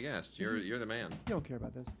 be my guest. You're the man. You don't care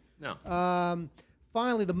about this. No.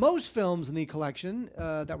 Finally, the most films in the collection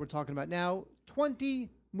that we're talking about now, 20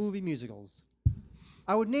 movie musicals.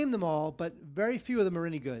 I would name them all, but very few of them are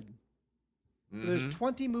any good. Mm-hmm. There's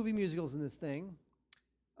 20 movie musicals in this thing,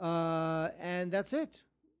 and that's it.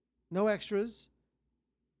 No extras.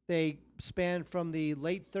 They spanned from the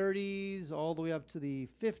late 30s all the way up to the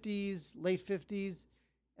 50s, late 50s.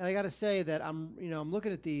 And I got to say that I'm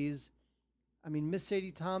looking at these. I mean, Miss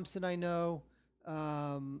Sadie Thompson, I know.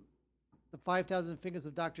 The 5,000 Fingers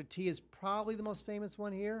of Dr. T is probably the most famous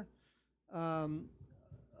one here. A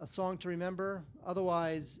Song to Remember.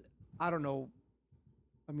 Otherwise, I don't know.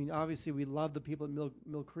 I mean, obviously, we love the people at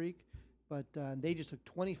Mill Creek, but they just took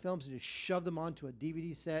 20 films and just shoved them onto a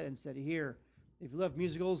DVD set and said, here, if you love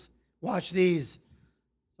musicals, watch these.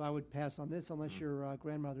 So I would pass on this unless your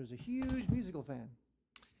grandmother is a huge musical fan.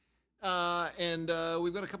 And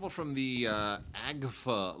we've got a couple from the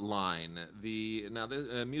AGFA line. The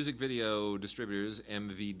music video distributors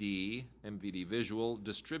MVD Visual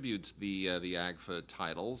distributes the AGFA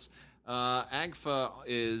titles. AGFA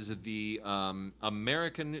is the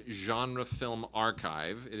American Genre Film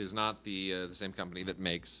Archive. It is not the same company that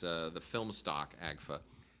makes the film stock AGFA.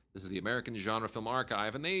 This is the American Genre Film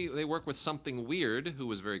Archive, and they work with Something Weird, who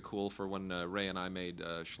was very cool for when Ray and I made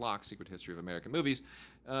Schlock, Secret History of American Movies.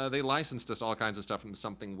 They licensed us all kinds of stuff from the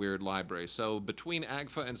Something Weird library. So between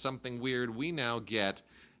AGFA and Something Weird, we now get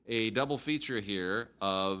a double feature here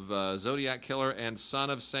of Zodiac Killer and Son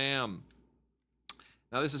of Sam.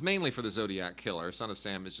 Now, this is mainly for the Zodiac Killer. Son of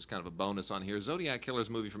Sam is just kind of a bonus on here. Zodiac Killer is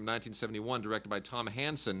a movie from 1971, directed by Tom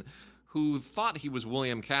Hansen, who thought he was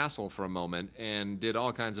William Castle for a moment and did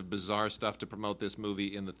all kinds of bizarre stuff to promote this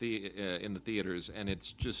movie in the theaters, and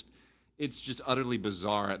it's just utterly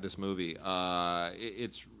bizarre at this movie.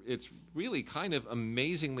 It's really kind of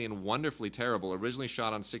amazingly and wonderfully terrible. Originally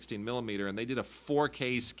shot on 16 millimeter, and they did a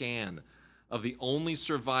 4K scan of the only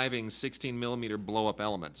surviving 16 millimeter blow-up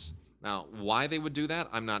elements. Now, why they would do that,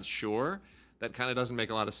 I'm not sure. That kind of doesn't make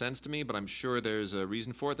a lot of sense to me, but I'm sure there's a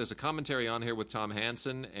reason for it. There's a commentary on here with Tom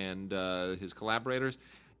Hansen and his collaborators,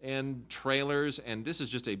 and trailers, and this is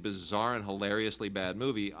just a bizarre and hilariously bad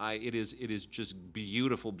movie. It is just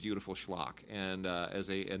beautiful, beautiful schlock, and as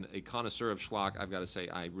a connoisseur of schlock, I've got to say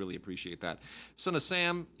I really appreciate that. Son of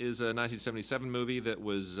Sam is a 1977 movie that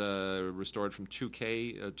was restored from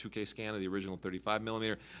 2K scan of the original 35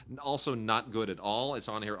 millimeter. Also not good at all. It's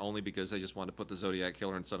on here only because they just wanted to put the Zodiac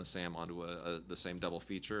Killer and Son of Sam onto the same double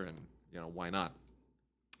feature, and why not?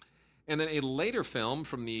 And then a later film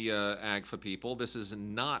from the AGFA people. This is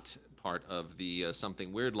not part of the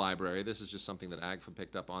Something Weird library. This is just something that AGFA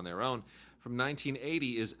picked up on their own. From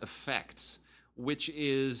 1980 is Effects, which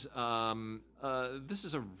is this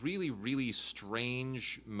is a really, really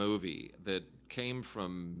strange movie that came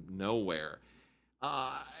from nowhere.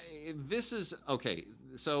 This is okay.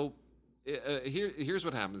 So here's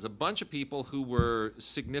what happens: a bunch of people who were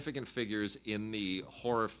significant figures in the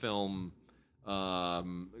horror film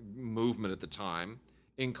movement at the time,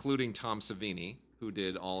 including Tom Savini, who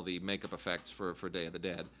did all the makeup effects for Day of the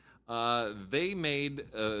Dead. They made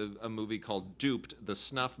a movie called Duped, the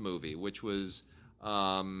snuff movie, which was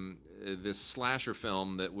this slasher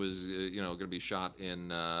film that was going to be shot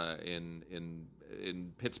in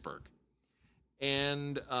Pittsburgh,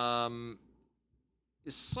 and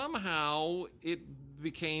somehow it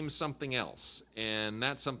became something else, and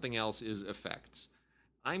that something else is Effects.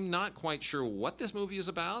 I'm not quite sure what this movie is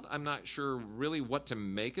about. I'm not sure really what to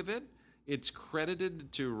make of it. It's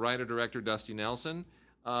credited to writer-director Dusty Nelson,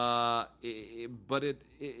 but it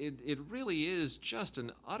really is just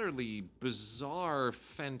an utterly bizarre,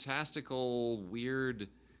 fantastical, weird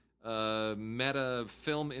meta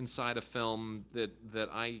film inside a film that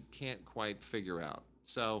I can't quite figure out.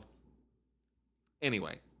 So,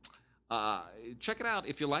 anyway. Check it out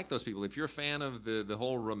if you like those people. If you're a fan of the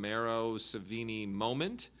whole Romero-Savini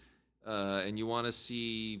moment, and you want to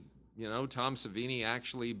see, Tom Savini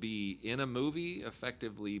actually be in a movie,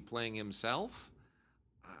 effectively playing himself,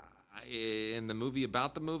 in the movie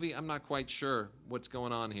about the movie, I'm not quite sure what's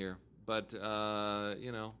going on here, but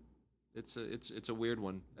it's a weird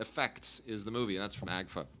one. Effects is the movie, and that's from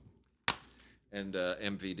AGFA and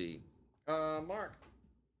MVD. Mark.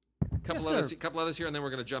 Couple others here, and then we're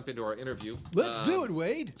going to jump into our interview. Let's do it,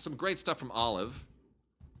 Wade. Some great stuff from Olive.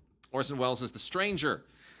 Orson Welles is The Stranger,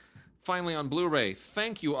 finally on Blu-ray.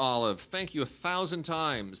 Thank you, Olive. Thank you 1,000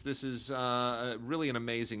 times. This is really an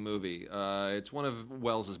amazing movie. It's one of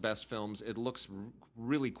Welles' best films. It looks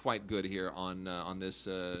really quite good here on this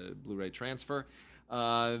Blu-ray transfer.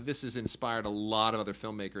 This has inspired a lot of other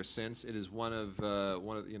filmmakers since. It is one of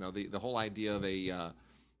the whole idea of a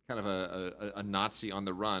kind of a Nazi on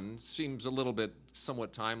the run seems a little bit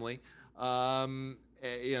somewhat timely. The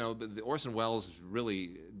Orson Welles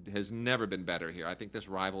really has never been better here. I think this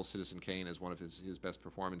rivals Citizen Kane as one of his best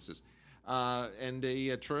performances. And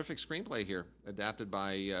a terrific screenplay here, adapted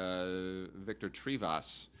by Victor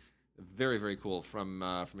Trivas, Very, very cool from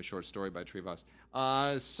a short story by Trivas.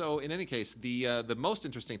 So in any case, the most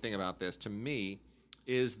interesting thing about this to me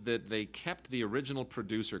is that they kept the original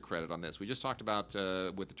producer credit on this. We just talked about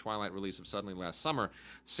with the Twilight release of Suddenly last summer,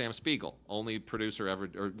 Sam Spiegel, only producer ever,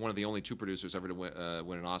 or one of the only two producers ever to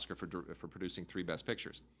win an Oscar for producing 3 Best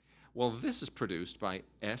Pictures. Well, this is produced by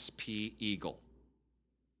S.P. Eagle.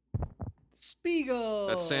 Spiegel.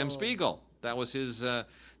 That's Sam Spiegel. That was his.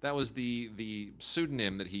 That was the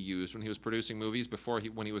pseudonym that he used when he was producing movies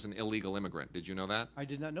when he was an illegal immigrant. Did you know that? I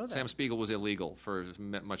did not know that. Sam Spiegel was illegal for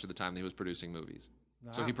much of the time that he was producing movies.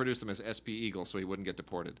 So he produced them as S.P. Eagle so he wouldn't get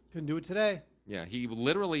deported. Couldn't do it today. Yeah, he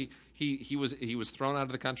literally he was thrown out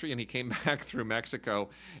of the country and he came back through Mexico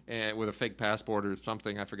with a fake passport or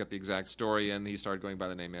something. I forget the exact story, and he started going by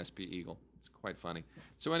the name S.P. Eagle. It's quite funny.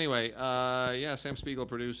 So anyway, Sam Spiegel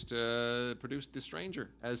produced The Stranger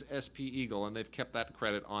as S.P. Eagle, and they've kept that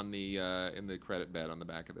credit on the in the credit bed on the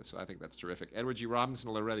back of this. So I think that's terrific. Edward G. Robinson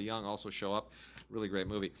and Loretta Young also show up. Really great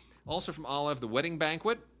movie. Also from Olive, The Wedding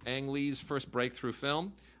Banquet, Ang Lee's first breakthrough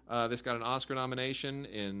film. This got an Oscar nomination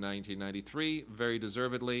in 1993, very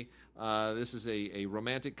deservedly. This is a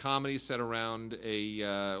romantic comedy set around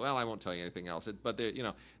well, I won't tell you anything else.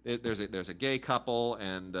 There's a gay couple,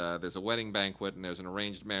 and there's a wedding banquet, and there's an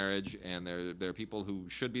arranged marriage, and there are people who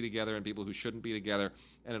should be together and people who shouldn't be together,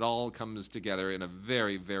 and it all comes together in a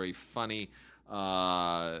very, very funny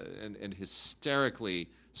and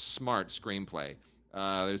hysterically smart screenplay.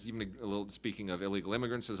 There's even a little, speaking of illegal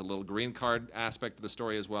immigrants, there's a little green card aspect to the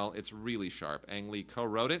story as well. It's really sharp. Ang Lee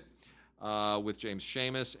co-wrote it with James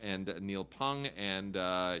Schamus and Neil Pung, and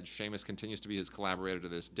Schamus continues to be his collaborator to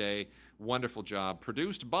this day. Wonderful job.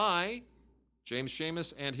 Produced by James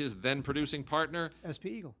Schamus and his then producing partner, S.P.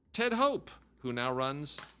 Eagle. Ted Hope, who now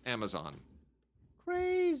runs Amazon.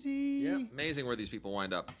 Crazy. Yeah, amazing where these people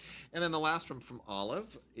wind up. And then the last one from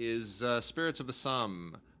Olive is Spirits of the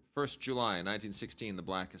Somme. 1st July, 1916, The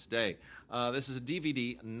Blackest Day. This is a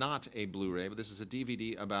DVD, not a Blu-ray, but this is a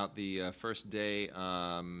DVD about the first day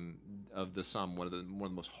of the Somme, one of the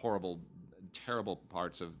most horrible, terrible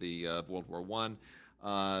parts of the World War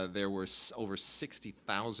I. There were over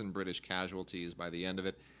 60,000 British casualties by the end of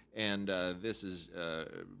it, and this is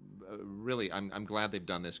really, I'm glad they've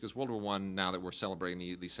done this, because World War I, now that we're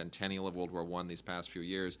celebrating the centennial of World War I these past few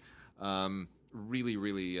years, really,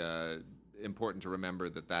 really important to remember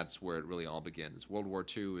that that's where it really all begins. World War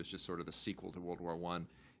II is just sort of the sequel to World War I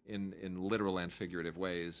in literal and figurative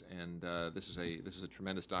ways, and this is a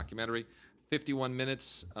tremendous documentary. 51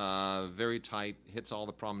 minutes, very tight, hits all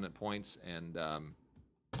the prominent points, and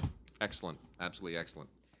excellent, absolutely excellent.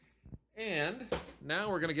 And now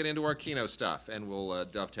we're going to get into our Kino stuff, and we'll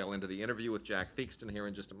dovetail into the interview with Jack Theakston here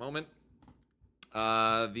in just a moment.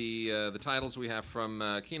 The titles we have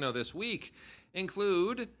from Kino this week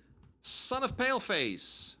include Son of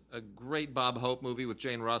Paleface, a great Bob Hope movie with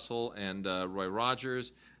Jane Russell and Roy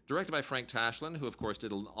Rogers, directed by Frank Tashlin, who, of course,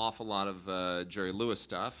 did an awful lot of Jerry Lewis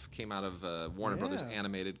stuff, came out of Warner Brothers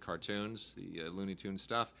animated cartoons, the Looney Tunes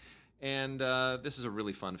stuff. And this is a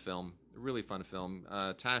really fun film,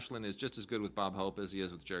 Tashlin is just as good with Bob Hope as he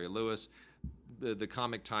is with Jerry Lewis. The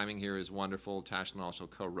comic timing here is wonderful. Tashlin also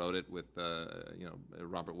co-wrote it with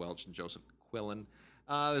Robert Welch and Joseph Quillen.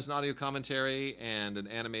 There's an audio commentary and an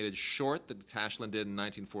animated short that Tashlin did in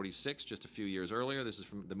 1946, just a few years earlier.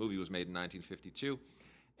 The movie was made in 1952.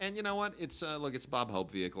 And you know what? It's Bob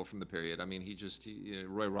Hope vehicle from the period. I mean,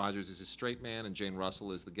 Roy Rogers is his straight man, and Jane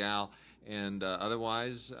Russell is the gal. And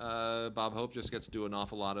otherwise, Bob Hope just gets to do an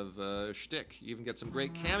awful lot of shtick. You even get some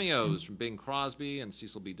great cameos from Bing Crosby and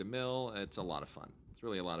Cecil B. DeMille. It's a lot of fun. It's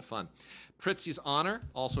really a lot of fun. Prizzi's Honor,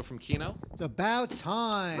 also from Kino. It's about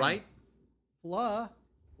time. Right? Blah.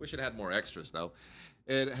 Wish it had more extras, though.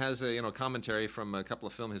 It has a commentary from a couple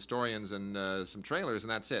of film historians and some trailers, and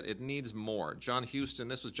that's it. It needs more. John Huston,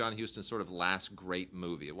 this was John Huston's sort of last great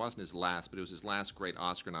movie. It wasn't his last, but it was his last great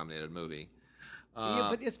Oscar-nominated movie. Yeah,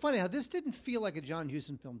 but it's funny how this didn't feel like a John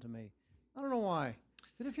Huston film to me. I don't know why.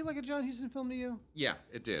 Did it feel like a John Huston film to you? Yeah,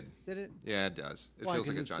 it did. Did it? Yeah, it does. It Why? feels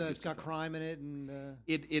like a John Huston It's got film. crime in it, and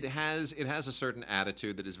It has a certain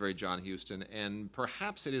attitude that is very John Huston, and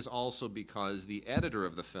perhaps it is also because the editor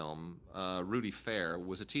of the film, Rudy Fair,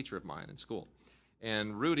 was a teacher of mine in school,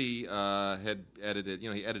 and Rudy had edited.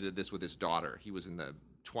 He edited this with his daughter. He was in the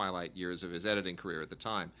twilight years of his editing career at the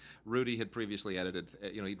time. Rudy had previously edited,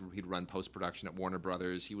 he'd run post-production at Warner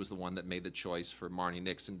Brothers. He was the one that made the choice for Marnie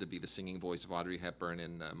Nixon to be the singing voice of Audrey Hepburn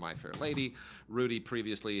in My Fair Lady. Rudy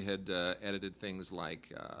previously had edited things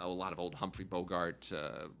like a lot of old Humphrey Bogart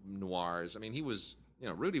noirs. I mean, he was,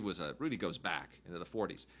 Rudy goes back into the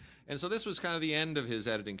 40s. And so this was kind of the end of his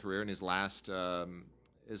editing career and his last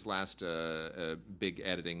his last big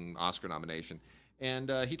editing Oscar nomination. And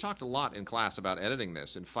he talked a lot in class about editing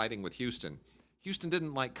this and fighting with Houston. Houston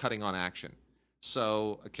didn't like cutting on action.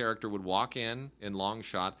 So a character would walk in long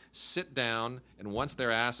shot, sit down, and once their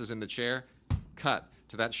ass is in the chair, cut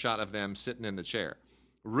to that shot of them sitting in the chair.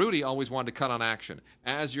 Rudy always wanted to cut on action.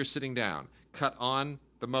 As you're sitting down, cut on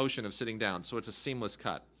the motion of sitting down, so it's a seamless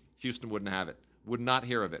cut. Houston wouldn't have it, would not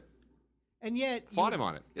hear of it. And yet, Fought him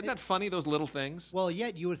on it. Isn't that funny, those little things? Well,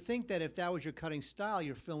 yet you would think that if that was your cutting style,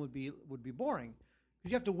 your film would be boring.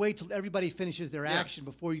 Because you have to wait till everybody finishes their action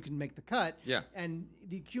before you can make the cut. Yeah. And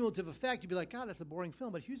the cumulative effect, you'd be like, God, that's a boring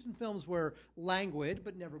film. But Houston films were languid,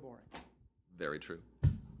 but never boring. Very true.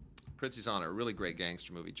 Prizzi's Honor, a really great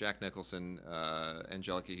gangster movie. Jack Nicholson,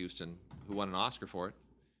 Angelica Houston, who won an Oscar for it.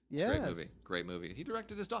 It's a great movie. Great movie. He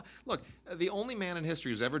directed his daughter. Look, the only man in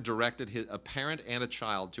history who's ever directed a parent and a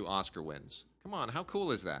child to Oscar wins. Come on, how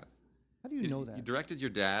cool is that? How do you know that? You directed your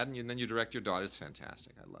dad, and then you direct your daughter. It's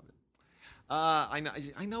fantastic. I love it.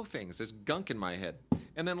 I know things. There's gunk in my head.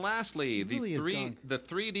 And then lastly, the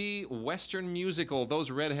 3D Western musical,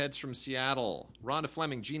 Those Redheads from Seattle. Rhonda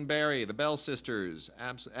Fleming, Gene Barry, the Bell Sisters,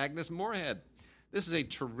 Agnes Moorehead. This is a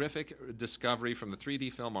terrific discovery from the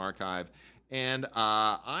 3D Film Archive. And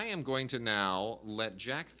I am going to now let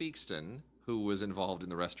Jack Theakston, who was involved in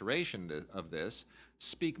the restoration of this,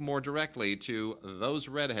 speak more directly to Those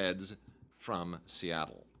Redheads from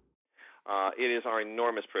Seattle. It is our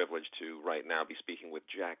enormous privilege to right now be speaking with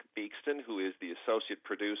Jack Theakston, who is the associate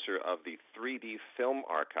producer of the 3D Film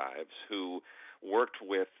Archives, who worked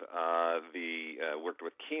with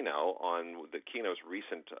Kino on Kino's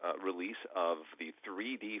recent release of the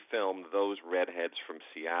 3D film Those Redheads from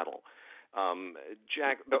Seattle.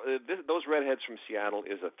 Jack, Those Redheads from Seattle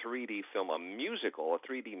is a 3D film, a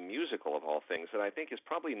 3D musical of all things, that I think is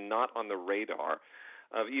probably not on the radar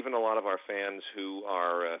of even a lot of our fans who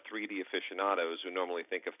are 3D aficionados who normally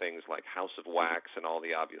think of things like House of Wax and all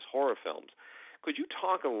the obvious horror films. Could you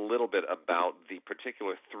talk a little bit about the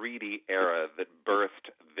particular 3D era that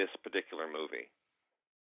birthed this particular movie?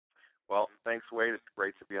 Well, thanks, Wade. It's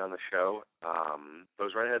great to be on the show.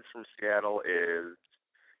 Those Redheads from Seattle is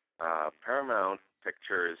Paramount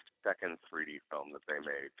Pictures' second 3D film that they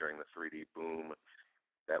made during the 3D boom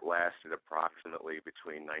that lasted approximately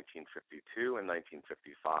between 1952 and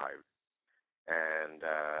 1955. And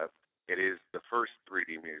it is the first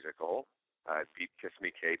 3D musical. It beat Kiss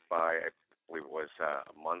Me Kate by, I believe it was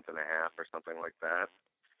a month and a half or something like that.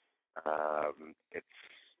 It's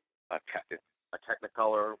a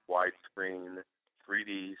Technicolor, widescreen,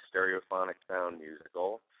 3D stereophonic sound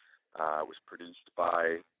musical. It was produced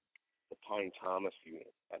by the Pine Thomas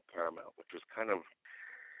unit at Paramount, which was kind of,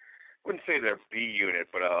 I wouldn't say their B unit,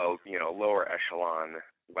 but a lower echelon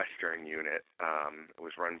Western unit. It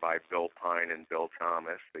was run by Bill Pine and Bill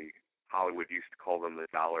Thomas. Hollywood used to call them the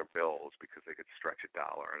dollar bills because they could stretch $1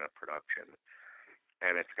 in a production.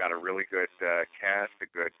 And it's got a really good cast, a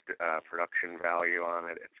good production value on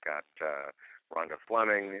it. It's got Rhonda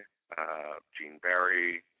Fleming, Gene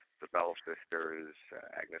Barry, the Bell Sisters,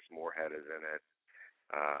 Agnes Moorehead is in it,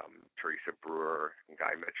 Teresa Brewer, and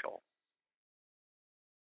Guy Mitchell.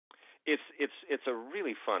 It's a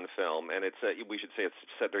really fun film, and we should say it's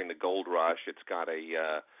set during the Gold Rush. It's got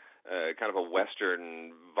a kind of a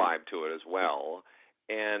Western vibe to it as well,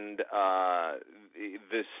 and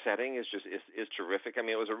the setting is terrific. I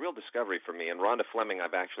mean, it was a real discovery for me. And Rhonda Fleming,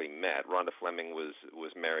 I've actually met. Rhonda Fleming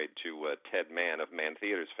was married to Ted Mann of Mann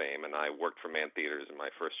Theaters fame, and I worked for Mann Theaters in my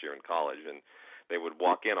first year in college, and they would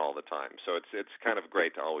walk in all the time. So it's kind of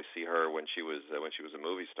great to always see her when she was a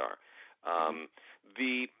movie star.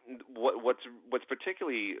 What's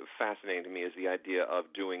particularly fascinating to me is the idea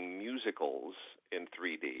of doing musicals in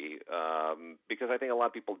 3D, because I think a lot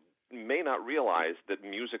of people may not realize that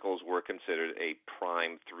musicals were considered a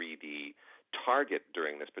prime 3D target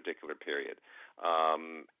during this particular period,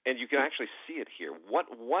 and you can actually see it here.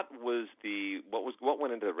 What went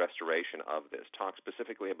into the restoration of this? Talk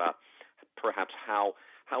specifically about perhaps how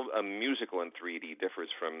a musical in 3D differs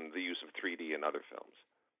from the use of 3D in other films.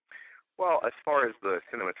 Well, as far as the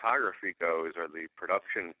cinematography goes, or the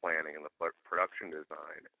production planning and the production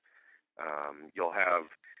design, you'll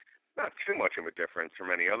have not too much of a difference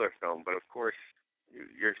from any other film, but of course,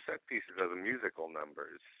 your set pieces are the musical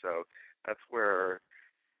numbers. So that's where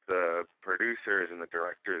the producers and the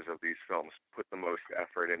directors of these films put the most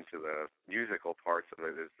effort into the musical parts of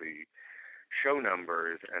it, is the show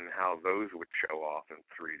numbers and how those would show off in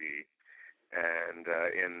 3D. And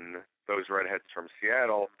in Those Redheads from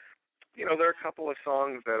Seattle, there are a couple of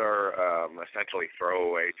songs that are essentially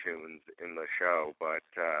throwaway tunes in the show, but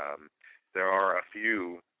there are a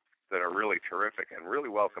few that are really terrific and really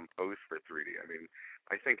well composed for 3D. I mean,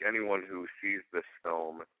 I think anyone who sees this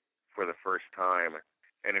film for the first time,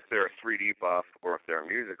 and if they're a 3D buff or if they're a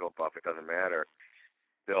musical buff, it doesn't matter,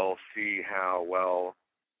 they'll see how well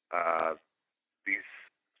these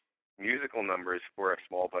musical numbers for a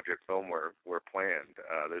small budget film were planned.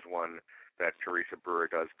 There's one that Teresa Brewer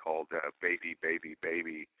does called Baby, Baby,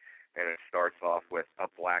 Baby, and it starts off with a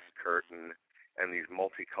black curtain and these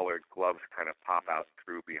multicolored gloves kind of pop out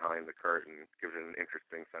through behind the curtain, gives it an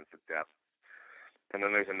interesting sense of depth. And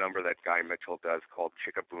then there's a number that Guy Mitchell does called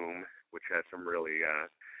Chicka Boom, which has some really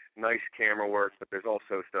nice camera work, but there's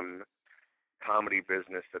also some comedy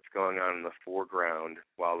business that's going on in the foreground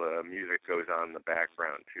while the music goes on in the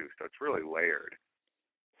background too. So it's really layered.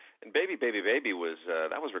 And Baby, Baby, Baby was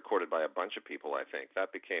that was recorded by a bunch of people. I think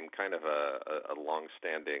that became kind of a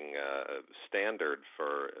long-standing standard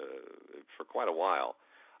for quite a while.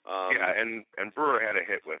 Yeah, and Brewer had a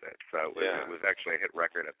hit with it, so it was actually a hit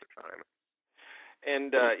record at the time.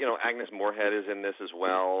 And Agnes Moorehead is in this as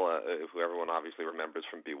well, who everyone obviously remembers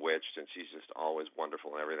from Bewitched, and she's just always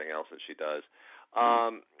wonderful in everything else that she does.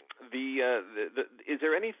 Is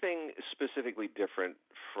there anything specifically different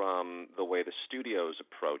from the way the studios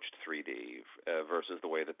approached 3D versus the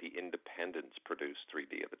way that the independents produced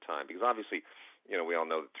 3D at the time? Because obviously, we all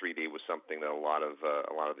know that 3D was something that a lot of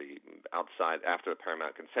the outside, after the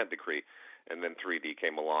Paramount Consent Decree, and then 3D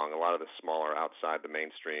came along, a lot of the smaller outside the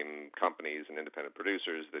mainstream companies and independent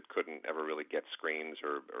producers that couldn't ever really get screens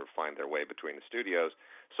or find their way between the studios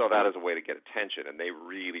saw that as a way to get attention, and they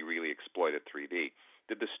really, really exploited 3D.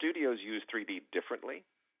 Did the studios use 3D differently?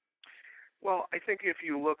 Well, I think if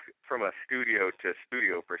you look from a studio to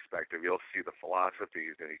studio perspective, you'll see the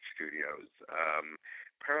philosophies in each studio's.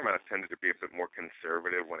 Paramount tended to be a bit more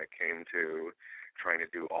conservative when it came to trying to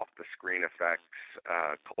do off-the-screen effects.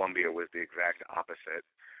 Columbia was the exact opposite.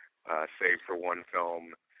 Save for one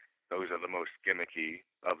film, those are the most gimmicky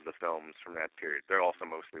of the films from that period. They're also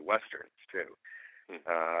mostly westerns, too.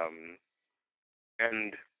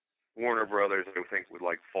 And Warner Brothers, I think, would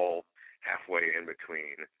fall halfway in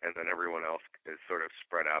between, and then everyone else is sort of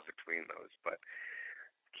spread out between those. But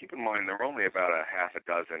keep in mind, there were only about a half a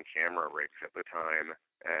dozen camera rigs at the time,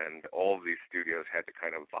 and all of these studios had to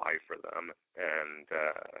kind of vie for them. And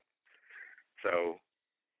so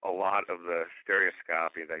a lot of the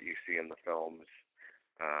stereoscopy that you see in the films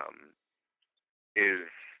is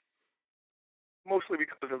mostly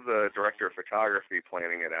because of the director of photography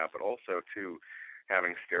planning it out, but also, too,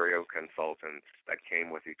 having stereo consultants that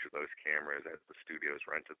came with each of those cameras as the studios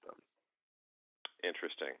rented them.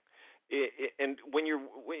 Interesting. And when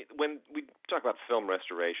we talk about film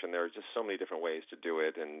restoration, there are just so many different ways to do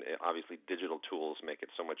it, and obviously digital tools make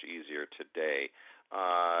it so much easier today.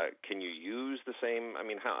 Can you use the same? I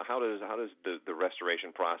mean, how does the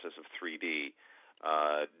restoration process of 3D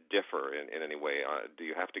differ in any way? Do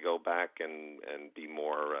you have to go back and be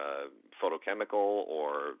more photochemical,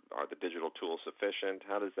 or are the digital tools sufficient?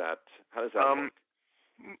 How does that work?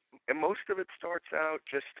 And most of it starts out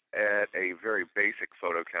just at a very basic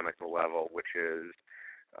photochemical level, which is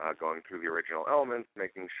going through the original elements,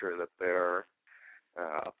 making sure that they're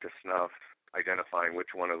up to snuff, identifying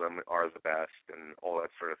which one of them are the best, and all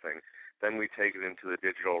that sort of thing. Then we take it into the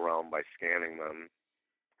digital realm by scanning them,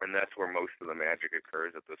 and that's where most of the magic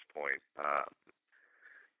occurs at this point.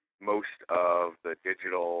 Most of the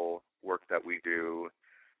digital work that we do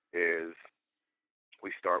is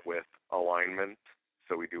we start with alignment.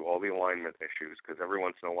 So we do all the alignment issues, because every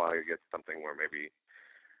once in a while you get something where maybe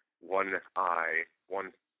one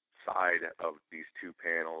side of these two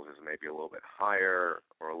panels is maybe a little bit higher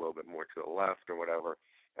or a little bit more to the left or whatever,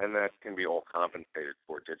 and that can be all compensated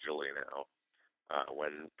for digitally now.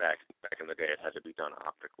 When back in the day it had to be done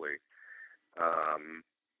optically.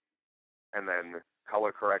 And then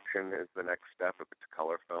color correction is the next step if it's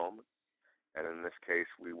color film. And in this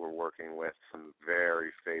case, we were working with some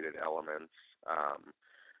very faded elements.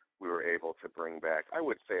 We were able to bring back, I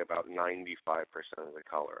would say, about 95% of the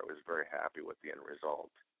color. I was very happy with the end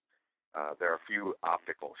result. There are a few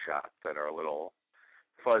optical shots that are a little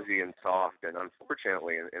fuzzy and soft, and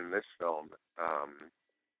unfortunately in this film,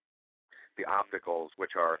 the opticals,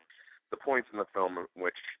 which are the points in the film in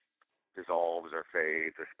which dissolves or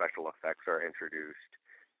fades or special effects are introduced,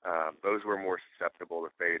 those were more susceptible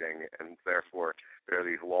to fading, and therefore there are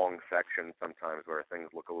these long sections sometimes where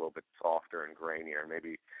things look a little bit softer and grainier,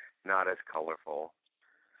 maybe not as colorful,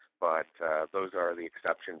 but those are the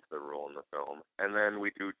exceptions to the rule in the film. And then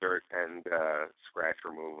we do dirt and scratch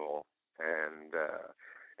removal and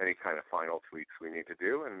any kind of final tweaks we need to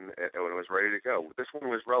do, and it was ready to go. This one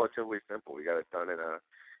was relatively simple. We got it done in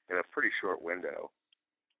a pretty short window.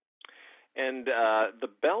 And the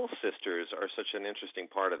Bell sisters are such an interesting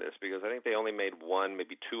part of this because I think they only made one,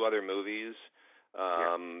 maybe two other movies.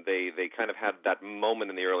 They kind of had that moment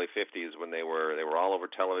in the early 50s when they were all over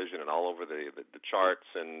television and all over the charts,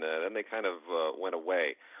 and then they kind of went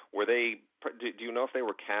away. Were they? Do you know if they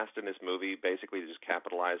were cast in this movie basically to just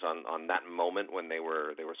capitalize on that moment when they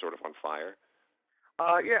were sort of on fire?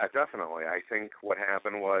 Yeah, definitely. I think what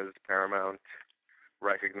happened was Paramount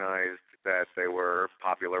recognized that they were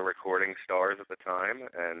popular recording stars at the time,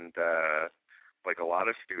 and like a lot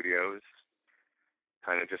of studios,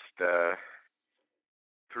 kind of just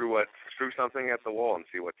threw something at the wall and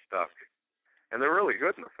see what stuck. And they're really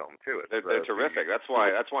good in the film too. They're terrific. That's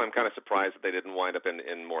why I'm kind of surprised that they didn't wind up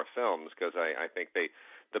in more films, because I think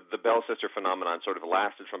the Bell sister phenomenon sort of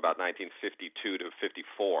lasted from about 1952 to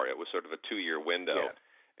 54. It was sort of a 2-year window. Yeah.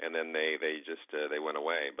 And then they went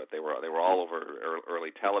away, but they were all over early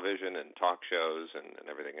television and talk shows and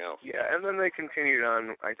everything else. Yeah, and then they continued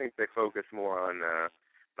on. I think they focused more on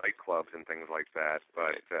nightclubs and things like that.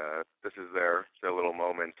 But this is their little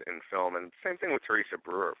moment in film, and same thing with Teresa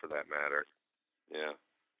Brewer for that matter. Yeah.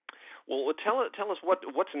 Well, tell us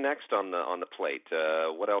what's next on the plate.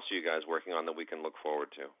 What else are you guys working on that we can look forward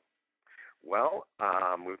to? Well,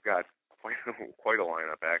 we've got quite a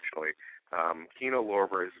lineup actually. Kino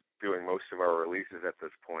Lorber is doing most of our releases at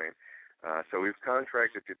this point, so we've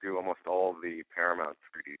contracted to do almost all of the Paramount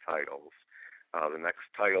 3D titles. The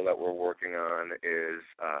next title that we're working on is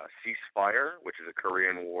Ceasefire, which is a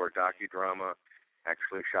Korean War docudrama,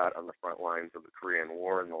 actually shot on the front lines of the Korean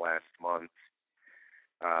War in the last month,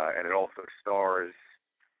 and it also stars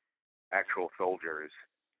actual soldiers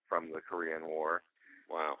from the Korean War.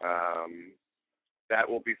 Wow. That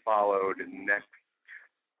will be followed next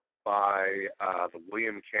by the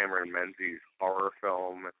William Cameron Menzies horror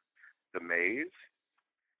film, The Maze.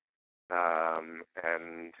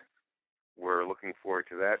 And we're looking forward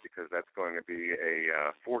to that because that's going to be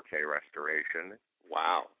a 4K restoration.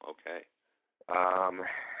 Wow, okay.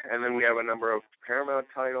 And then we have a number of Paramount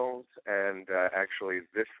titles, and actually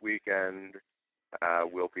this weekend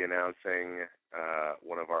we'll be announcing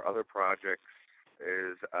one of our other projects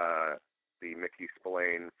is the Mickey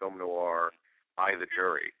Spillane film noir, I, the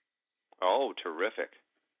Jury. Oh, terrific.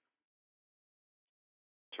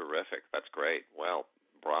 Terrific. That's great. Well,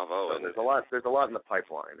 bravo. So there's a lot in the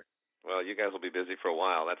pipeline. Well, you guys will be busy for a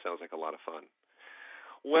while. That sounds like a lot of fun.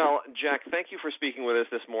 Well, Jack, thank you for speaking with us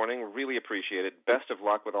this morning. Really appreciate it. Best of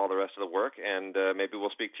luck with all the rest of the work, and maybe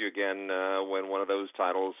we'll speak to you again when one of those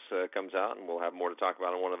titles comes out, and we'll have more to talk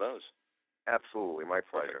about on one of those. Absolutely. My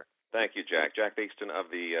pleasure. Thank you, Jack. Jack Theakston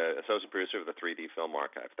of the associate producer of the 3D Film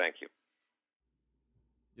Archive. Thank you.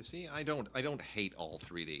 You see, I don't hate all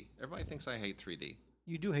 3D. Everybody thinks I hate 3D.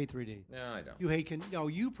 You do hate 3D. No, I don't. You hate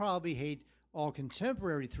you probably hate all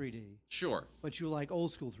contemporary 3D. Sure. But you like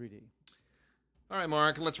old school 3D. All right,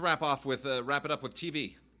 Mark. Let's wrap it up with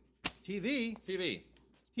TV. TV.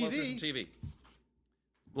 Blow through some TV.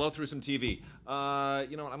 Blow through some TV.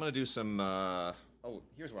 You know what? I'm going to do some.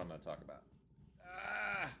 Here's what I'm going to talk about.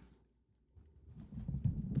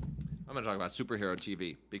 I'm going to talk about superhero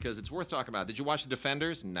TV because it's worth talking about. Did you watch The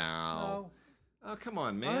Defenders? No. Oh, come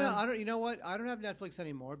on, man. I don't. You know what? I don't have Netflix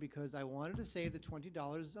anymore because I wanted to save the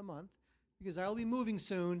 $20 a month because I will be moving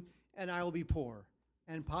soon and I will be poor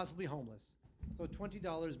and possibly homeless. So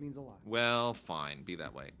 $20 means a lot. Well, fine. Be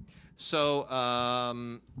that way. So,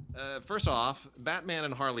 first off, Batman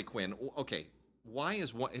and Harley Quinn. Okay,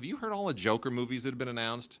 have you heard all the Joker movies that have been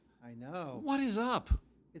announced? I know. What is up?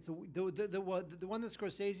 It's the one that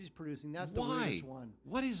Scorsese's producing. That's the weirdest one.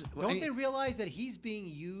 What is? Don't they realize that he's being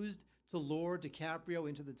used to lure DiCaprio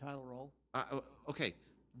into the title role? Okay.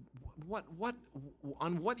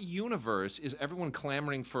 On what universe is everyone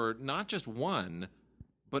clamoring for not just one,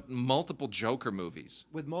 but multiple Joker movies?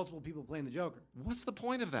 With multiple people playing the Joker. What's the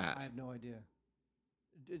point of that? I have no idea.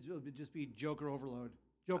 It'll just be Joker overload.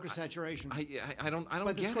 Joker saturation. I don't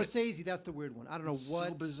but get it. But Scorsese, that's the weird one. I don't know what.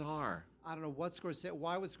 So bizarre. I don't know what Scorsese.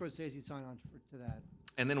 Why would Scorsese sign on to that?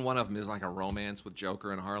 And then one of them is like a romance with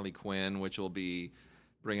Joker and Harley Quinn, which will be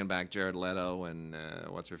bringing back Jared Leto and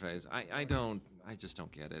what's her face. I just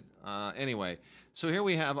don't get it. Anyway, so here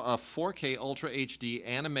we have a 4K Ultra HD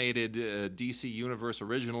animated DC Universe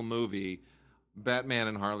original movie, Batman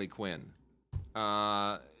and Harley Quinn.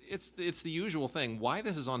 It's the usual thing. Why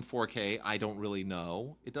this is on 4K, I don't really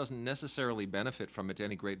know. It doesn't necessarily benefit from it to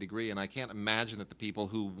any great degree, and I can't imagine that the people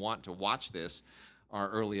who want to watch this are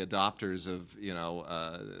early adopters of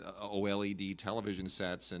OLED television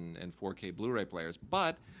sets and 4K Blu-ray players.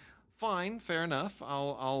 But Fine, fair enough.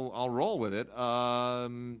 I'll roll with it. The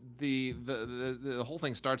whole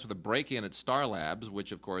thing starts with a break-in at Star Labs,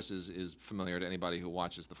 which of course is familiar to anybody who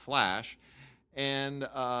watches The Flash, and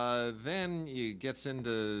then it gets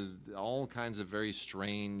into all kinds of very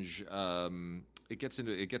strange. It gets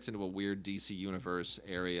into a weird DC universe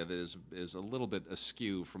area that is a little bit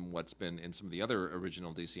askew from what's been in some of the other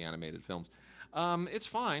original DC animated films. It's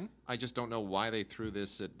fine. I just don't know why they threw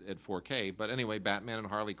this at 4K. But anyway, Batman and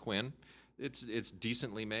Harley Quinn. It's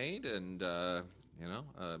decently made and a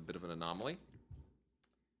bit of an anomaly.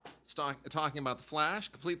 Talking about The Flash,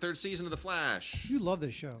 complete third season of The Flash. You love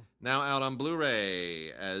this show. Now out on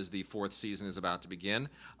Blu-ray as the fourth season is about to begin.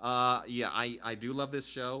 I do love this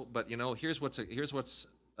show, but here's what's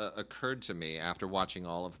occurred to me after watching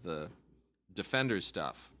all of the Defenders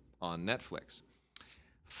stuff on Netflix.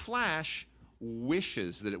 Flash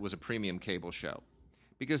wishes that it was a premium cable show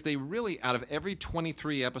because they really, out of every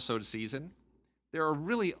 23 episode season, there are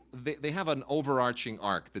really they have an overarching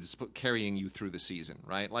arc that is carrying you through the season,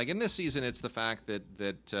 right? Like in this season, it's the fact that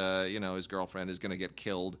his girlfriend is going to get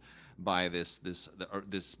killed by this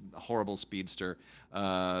horrible speedster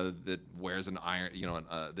that wears an iron.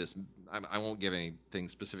 I won't give anything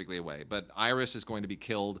specifically away, but Iris is going to be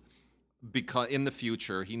killed because in the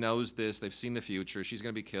future he knows this. They've seen the future. She's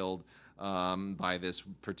going to be killed by this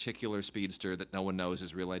particular speedster that no one knows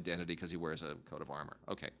his real identity because he wears a coat of armor.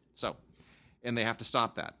 Okay, so. And they have to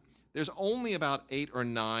stop that. There's only about 8 or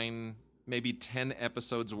 9, maybe 10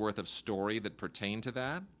 episodes worth of story that pertain to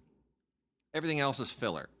that. Everything else is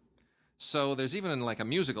filler. So there's even like a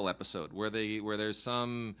musical episode where there's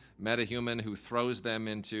some metahuman who throws them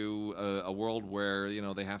into a world where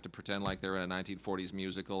they have to pretend like they're in a 1940s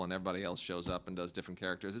musical and everybody else shows up and does different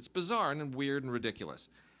characters. It's bizarre and weird and ridiculous.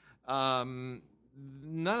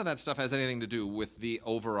 None of that stuff has anything to do with the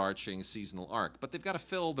overarching seasonal arc, but they've got to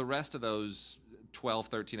fill the rest of those 12,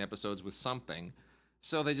 13 episodes with something,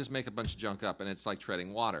 so they just make a bunch of junk up, and it's like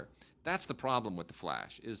treading water. That's the problem with The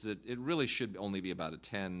Flash, is that it really should only be about a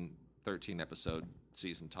 10, 13 episode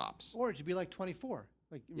season tops. Or it should be like 24.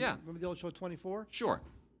 Remember the old show 24? Sure.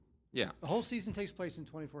 Yeah. The whole season takes place in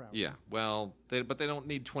 24 hours. Yeah, well, but they don't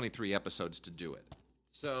need 23 episodes to do it.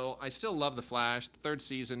 So I still love The Flash. The third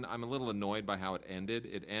season, I'm a little annoyed by how it ended.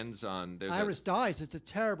 It ends on Iris dies. It's a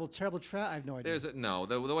terrible, terrible trap. I have no idea.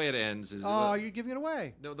 The way it ends is. Oh, you're giving it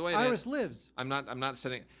away. No, the way Iris lives. I'm not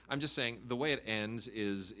saying. I'm just saying the way it ends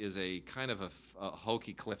is a kind of a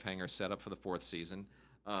hokey cliffhanger setup for the fourth season.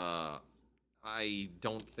 I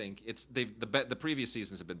don't think it's the previous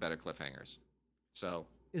seasons have been better cliffhangers. So.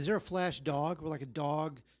 Is there a Flash dog where like a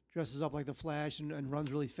dog dresses up like the Flash and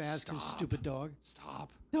runs really fast because stupid dog?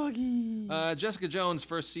 Stop. Doggy. Jessica Jones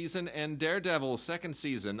first season and Daredevil second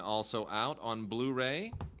season also out on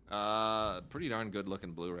Blu-ray. Pretty darn good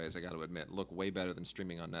looking Blu-rays, I got to admit. Look way better than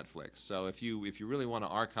streaming on Netflix. So if you really want to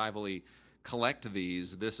archivally collect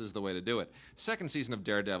these, this is the way to do it. Second season of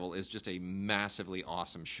Daredevil is just a massively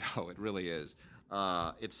awesome show. It really is.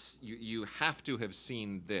 It's you have to have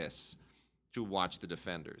seen this to watch The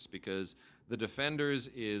Defenders, because The Defenders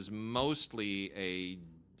is mostly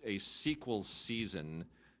a sequel season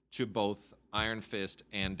to both Iron Fist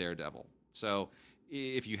and Daredevil. So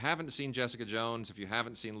if you haven't seen Jessica Jones, if you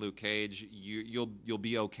haven't seen Luke Cage, you'll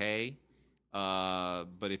be okay.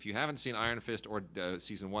 But if you haven't seen Iron Fist or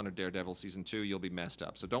season 1 or Daredevil season 2, you'll be messed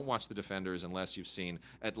up. So don't watch The Defenders unless you've seen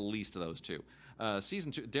at least those two.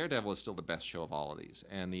 Season 2, Daredevil is still the best show of all of these,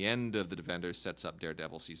 and the end of The Defenders sets up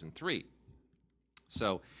Daredevil season 3.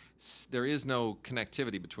 So there is no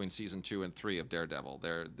connectivity between season 2 and 3 of Daredevil.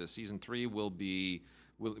 The season 3 will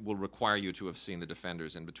require you to have seen The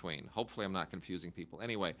Defenders in between. Hopefully, I'm not confusing people.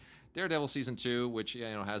 Anyway, Daredevil season 2, which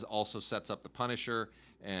has also sets up the Punisher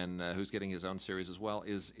and who's getting his own series as well,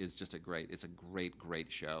 is just a great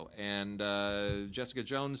show. And Jessica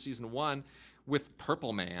Jones season 1 with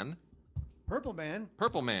Purple Man. Purple Man.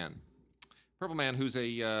 Purple Man, who's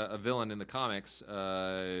a villain in the comics,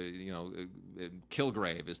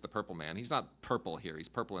 Kilgrave is the Purple Man. He's not purple here. He's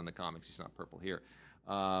purple in the comics. He's not purple here.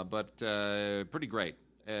 But pretty great.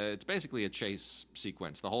 It's basically a chase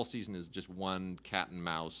sequence. The whole season is just one cat and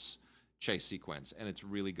mouse chase sequence, and it's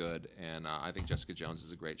really good. And I think Jessica Jones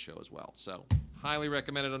is a great show as well. So highly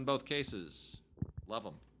recommended on both cases. Love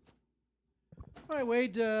them. All right,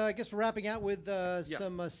 Wade, I guess we're wrapping out with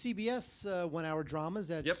some CBS 1-hour dramas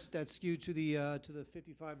that skew to the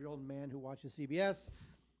 55-year-old man who watches CBS.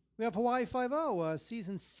 We have Hawaii Five-0,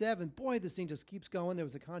 season 7. Boy, this thing just keeps going. There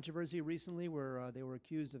was a controversy recently where they were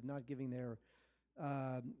accused of not giving their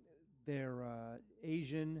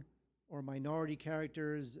Asian or minority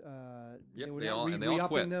characters. Yep, they were they not all- and they all re-upping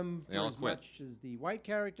quit. them They for all as quit. much as the white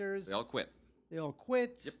characters. They all quit. They all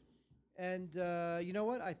quit. Yep. And you know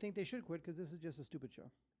what? I think they should quit because this is just a stupid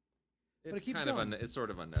show. But it It's keeps kind going. of it's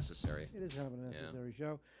sort of unnecessary. It is kind of an unnecessary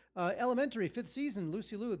show. Elementary, 5th season.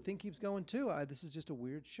 Lucy Liu, the thing keeps going too. This is just a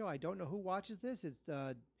weird show. I don't know who watches this. It's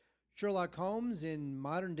Sherlock Holmes in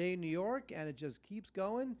modern day New York, and it just keeps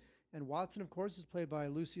going. And Watson, of course, is played by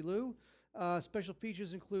Lucy Liu. Special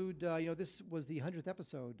features include, this was the 100th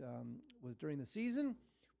episode, was during the season,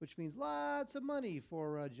 which means lots of money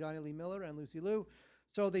for Johnny Lee Miller and Lucy Liu.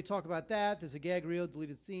 So they talk about that. There's a gag reel,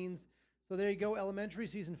 deleted scenes. So there you go, Elementary,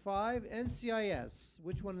 Season 5. NCIS.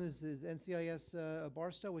 Which one is NCIS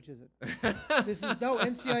Barstow? Which is it? This is, no,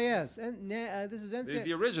 NCIS. This is NCIS.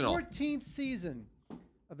 The original. 14th season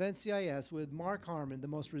of NCIS with Mark Harmon, the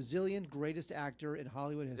most resilient, greatest actor in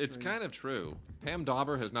Hollywood history. It's kind of true. Pam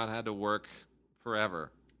Dauber has not had to work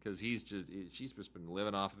forever because she's just been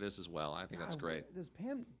living off of this as well. I think that's great. Does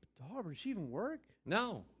Pam Dauber, does she even work?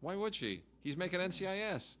 No, why would she? He's making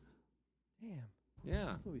NCIS. Damn.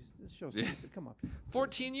 Yeah. This show's stupid. Come on.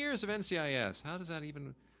 14 years of NCIS. How's that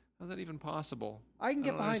even possible? I can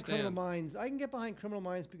get don't behind Criminal understand. Minds. I can get behind Criminal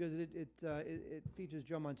Minds because it features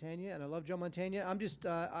Joe Mantegna, and I love Joe Mantegna.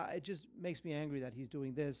 It just makes me angry that he's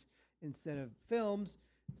doing this instead of films,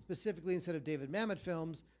 specifically instead of David Mamet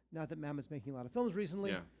films. Not that Mamet's making a lot of films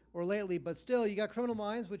recently Yeah. or lately, but still, you got Criminal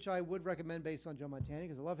Minds, which I would recommend based on Joe Mantegna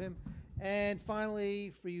because I love him. And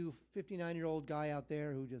finally, for you 59-year-old guy out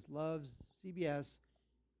there who just loves CBS,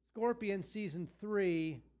 Scorpion Season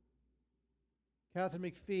 3. Catherine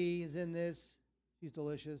McPhee is in this. She's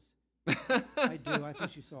delicious. I do. I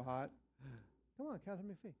think she's so hot. Come on,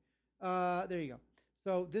 Catherine McPhee. There you go.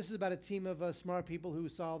 So this is about a team of smart people who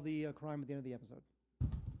solve the crime at the end of the episode.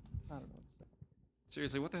 I don't know what to say.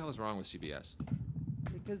 Seriously, what the hell is wrong with CBS?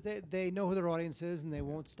 Because they know who their audience is and they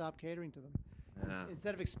won't stop catering to them. Yeah.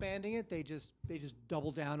 Instead of expanding it, they just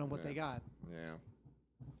double down on what they got. Yeah.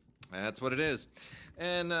 That's what it is.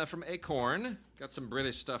 And from Acorn, got some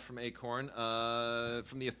British stuff from Acorn.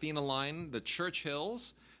 From the Athena line, the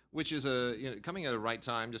Churchills, which is coming at the right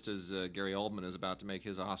time, just as Gary Oldman is about to make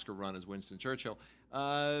his Oscar run as Winston Churchill.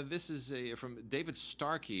 This is from David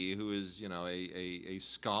Starkey, who is a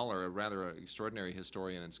scholar, a rather extraordinary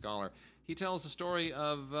historian and scholar. He tells the story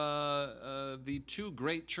of the two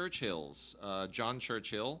great Churchills, John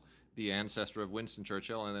Churchill, the ancestor of Winston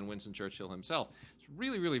Churchill, and then Winston Churchill himself. It's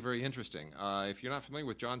really, really very interesting. If you're not familiar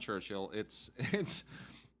with John Churchill, it's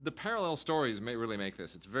the parallel stories really make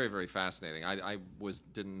this. It's very, very fascinating. I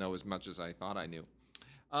didn't know as much as I thought I knew.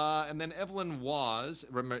 And then Evelyn Waugh's,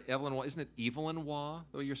 remember Evelyn Waugh, isn't it Evelyn Waugh,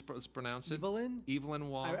 the way you're supposed to pronounce it? Evelyn? Evelyn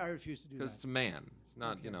Waugh? I refuse to do that. Because it's a man. It's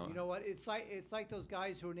not, Okay. You know what? It's like those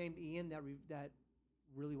guys who are named Ian that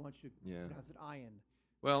really want you to pronounce it Ian.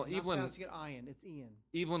 Well, Not pronouncing it Ian. It's Ian.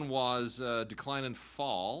 Evelyn Waugh's Decline and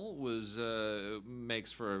Fall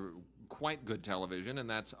makes for quite good television, and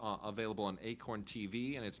that's available on Acorn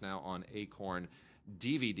TV, and it's now on Acorn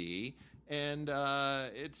DVD. And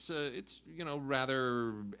it's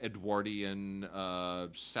rather Edwardian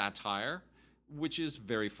satire, which is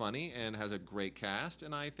very funny and has a great cast,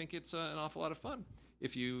 and I think it's an awful lot of fun.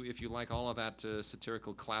 If you like all of that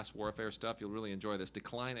satirical class warfare stuff, you'll really enjoy this.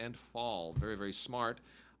 Decline and Fall, very, very smart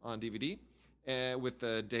on DVD. With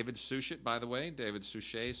David Suchet, by the way, David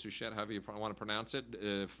Suchet, however you want to pronounce it,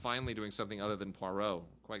 finally doing something other than Poirot.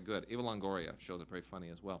 Quite good. Eva Longoria shows up very funny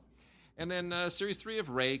as well. And then Series 3 of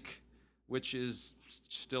Rake, which is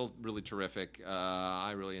still really terrific.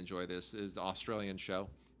 I really enjoy this. It's an Australian show,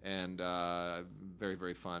 and very,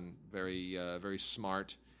 very fun, very, very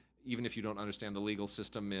smart. Even if you don't understand the legal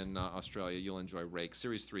system in Australia, you'll enjoy Rake.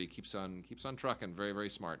 Series 3 keeps on trucking. Very, very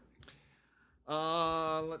smart.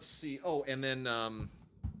 Let's see. Oh, and then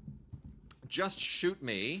Just Shoot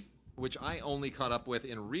Me, which I only caught up with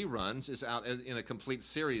in reruns, is out in a complete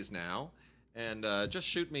series now. And Just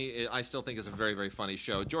Shoot Me, I still think is a very, very funny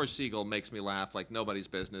show. George Segal makes me laugh like nobody's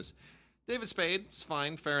business. David Spade is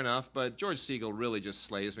fine, fair enough, but George Segal really just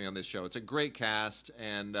slays me on this show. It's a great cast,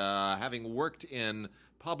 and having worked in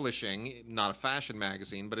publishing, not a fashion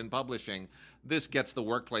magazine, but in publishing, this gets the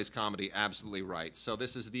workplace comedy absolutely right. So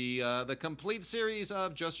this is the complete series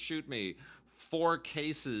of Just Shoot Me. 4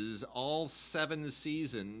 cases, all 7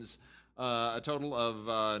 seasons, a total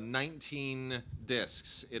of 19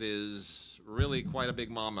 discs. It is really quite a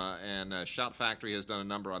big mama, and Shout Factory has done a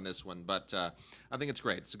number on this one, but I think it's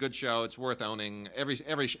great. It's a good show. It's worth owning.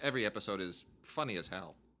 Every episode is funny as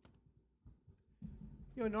hell.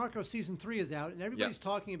 Narcos season 3 is out, and everybody's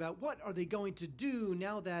talking about what are they going to do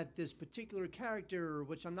now that this particular character,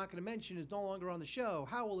 which I'm not going to mention, is no longer on the show.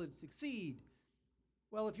 How will it succeed?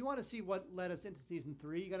 Well, if you want to see what led us into season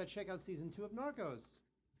 3, you got to check out season 2 of Narcos.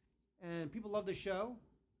 And people love the show.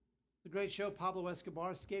 It's a great show. Pablo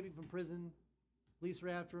Escobar escaping from prison. Police are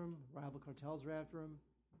after him. Rival cartels are after him.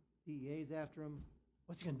 DEA's after him.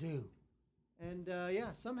 What's he going to do? And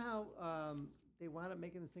somehow they wound up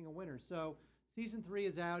making this thing a winner. So season 3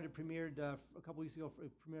 is out. It premiered a couple weeks ago.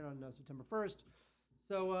 It premiered on September 1st.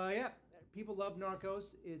 So, people love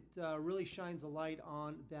Narcos. It really shines a light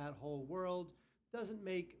on that whole world. Doesn't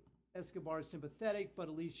make Escobar sympathetic, but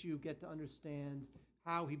at least you get to understand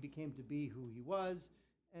how he became to be who he was.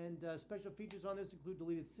 And special features on this include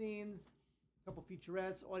deleted scenes, a couple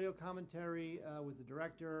featurettes, audio commentary with the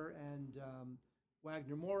director, and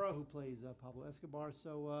Wagner Moura, who plays Pablo Escobar.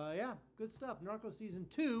 So, good stuff. Narcos Season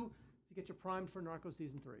 2 to get you primed for Narcos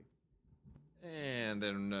Season 3. And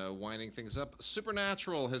then winding things up,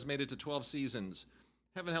 Supernatural has made it to 12 seasons.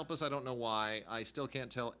 Heaven help us, I don't know why. I still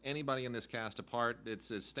can't tell anybody in this cast apart.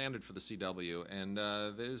 It's standard for the CW. And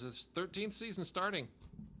there's a 13th season starting.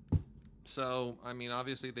 So, I mean,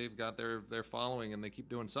 obviously they've got their following and they keep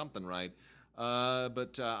doing something right.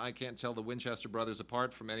 But I can't tell the Winchester brothers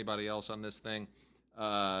apart from anybody else on this thing.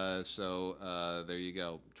 So there you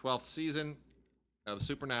go. 12th season of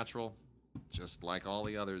Supernatural, just like all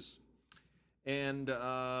the others. And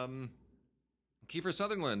Kiefer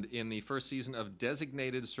Sutherland in the first season of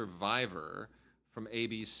Designated Survivor from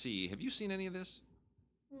ABC. Have you seen any of this?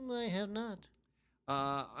 I have not.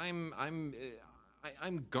 I'm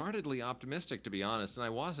guardedly optimistic, to be honest, and I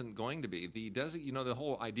wasn't going to be. The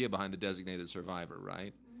whole idea behind the Designated Survivor,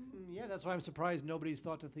 right? Yeah, that's why I'm surprised nobody's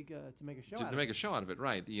thought to make a show out of it. To make a show out of it,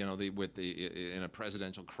 right? In a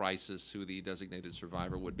presidential crisis, who the designated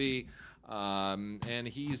survivor would be, and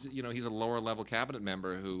he's a lower level cabinet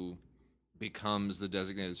member who becomes the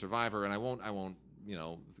designated survivor. And I won't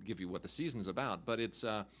give you what the season's about, but it's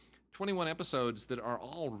 21 episodes that are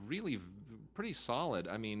all really pretty solid.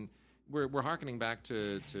 I mean, we're hearkening back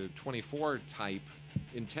to 24 type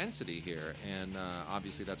intensity here, and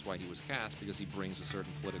obviously that's why he was cast, because he brings a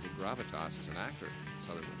certain political gravitas as an actor.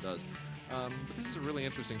 Sutherland does. But this is a really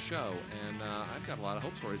interesting show, and I've got a lot of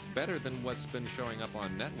hopes for it. It's better than what's been showing up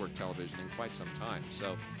on network television in quite some time.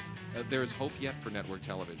 So there's hope yet for network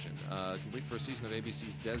television. Complete first season of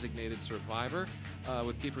ABC's Designated Survivor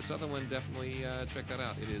with Kiefer Sutherland. Definitely check that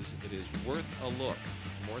out. It is worth a look,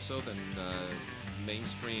 more so than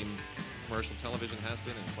mainstream commercial television has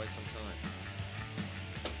been in quite some time.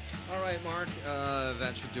 All right, Mark,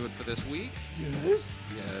 that should do it for this week. Yes.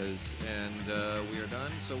 Yes, and we are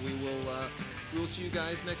done. So we will see you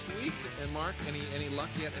guys next week. And Mark, any luck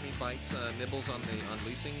yet? Any bites, nibbles on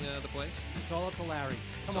leasing the place? It's all up to Larry.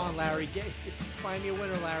 Come on, Larry. Find me a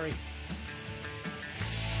winner, Larry.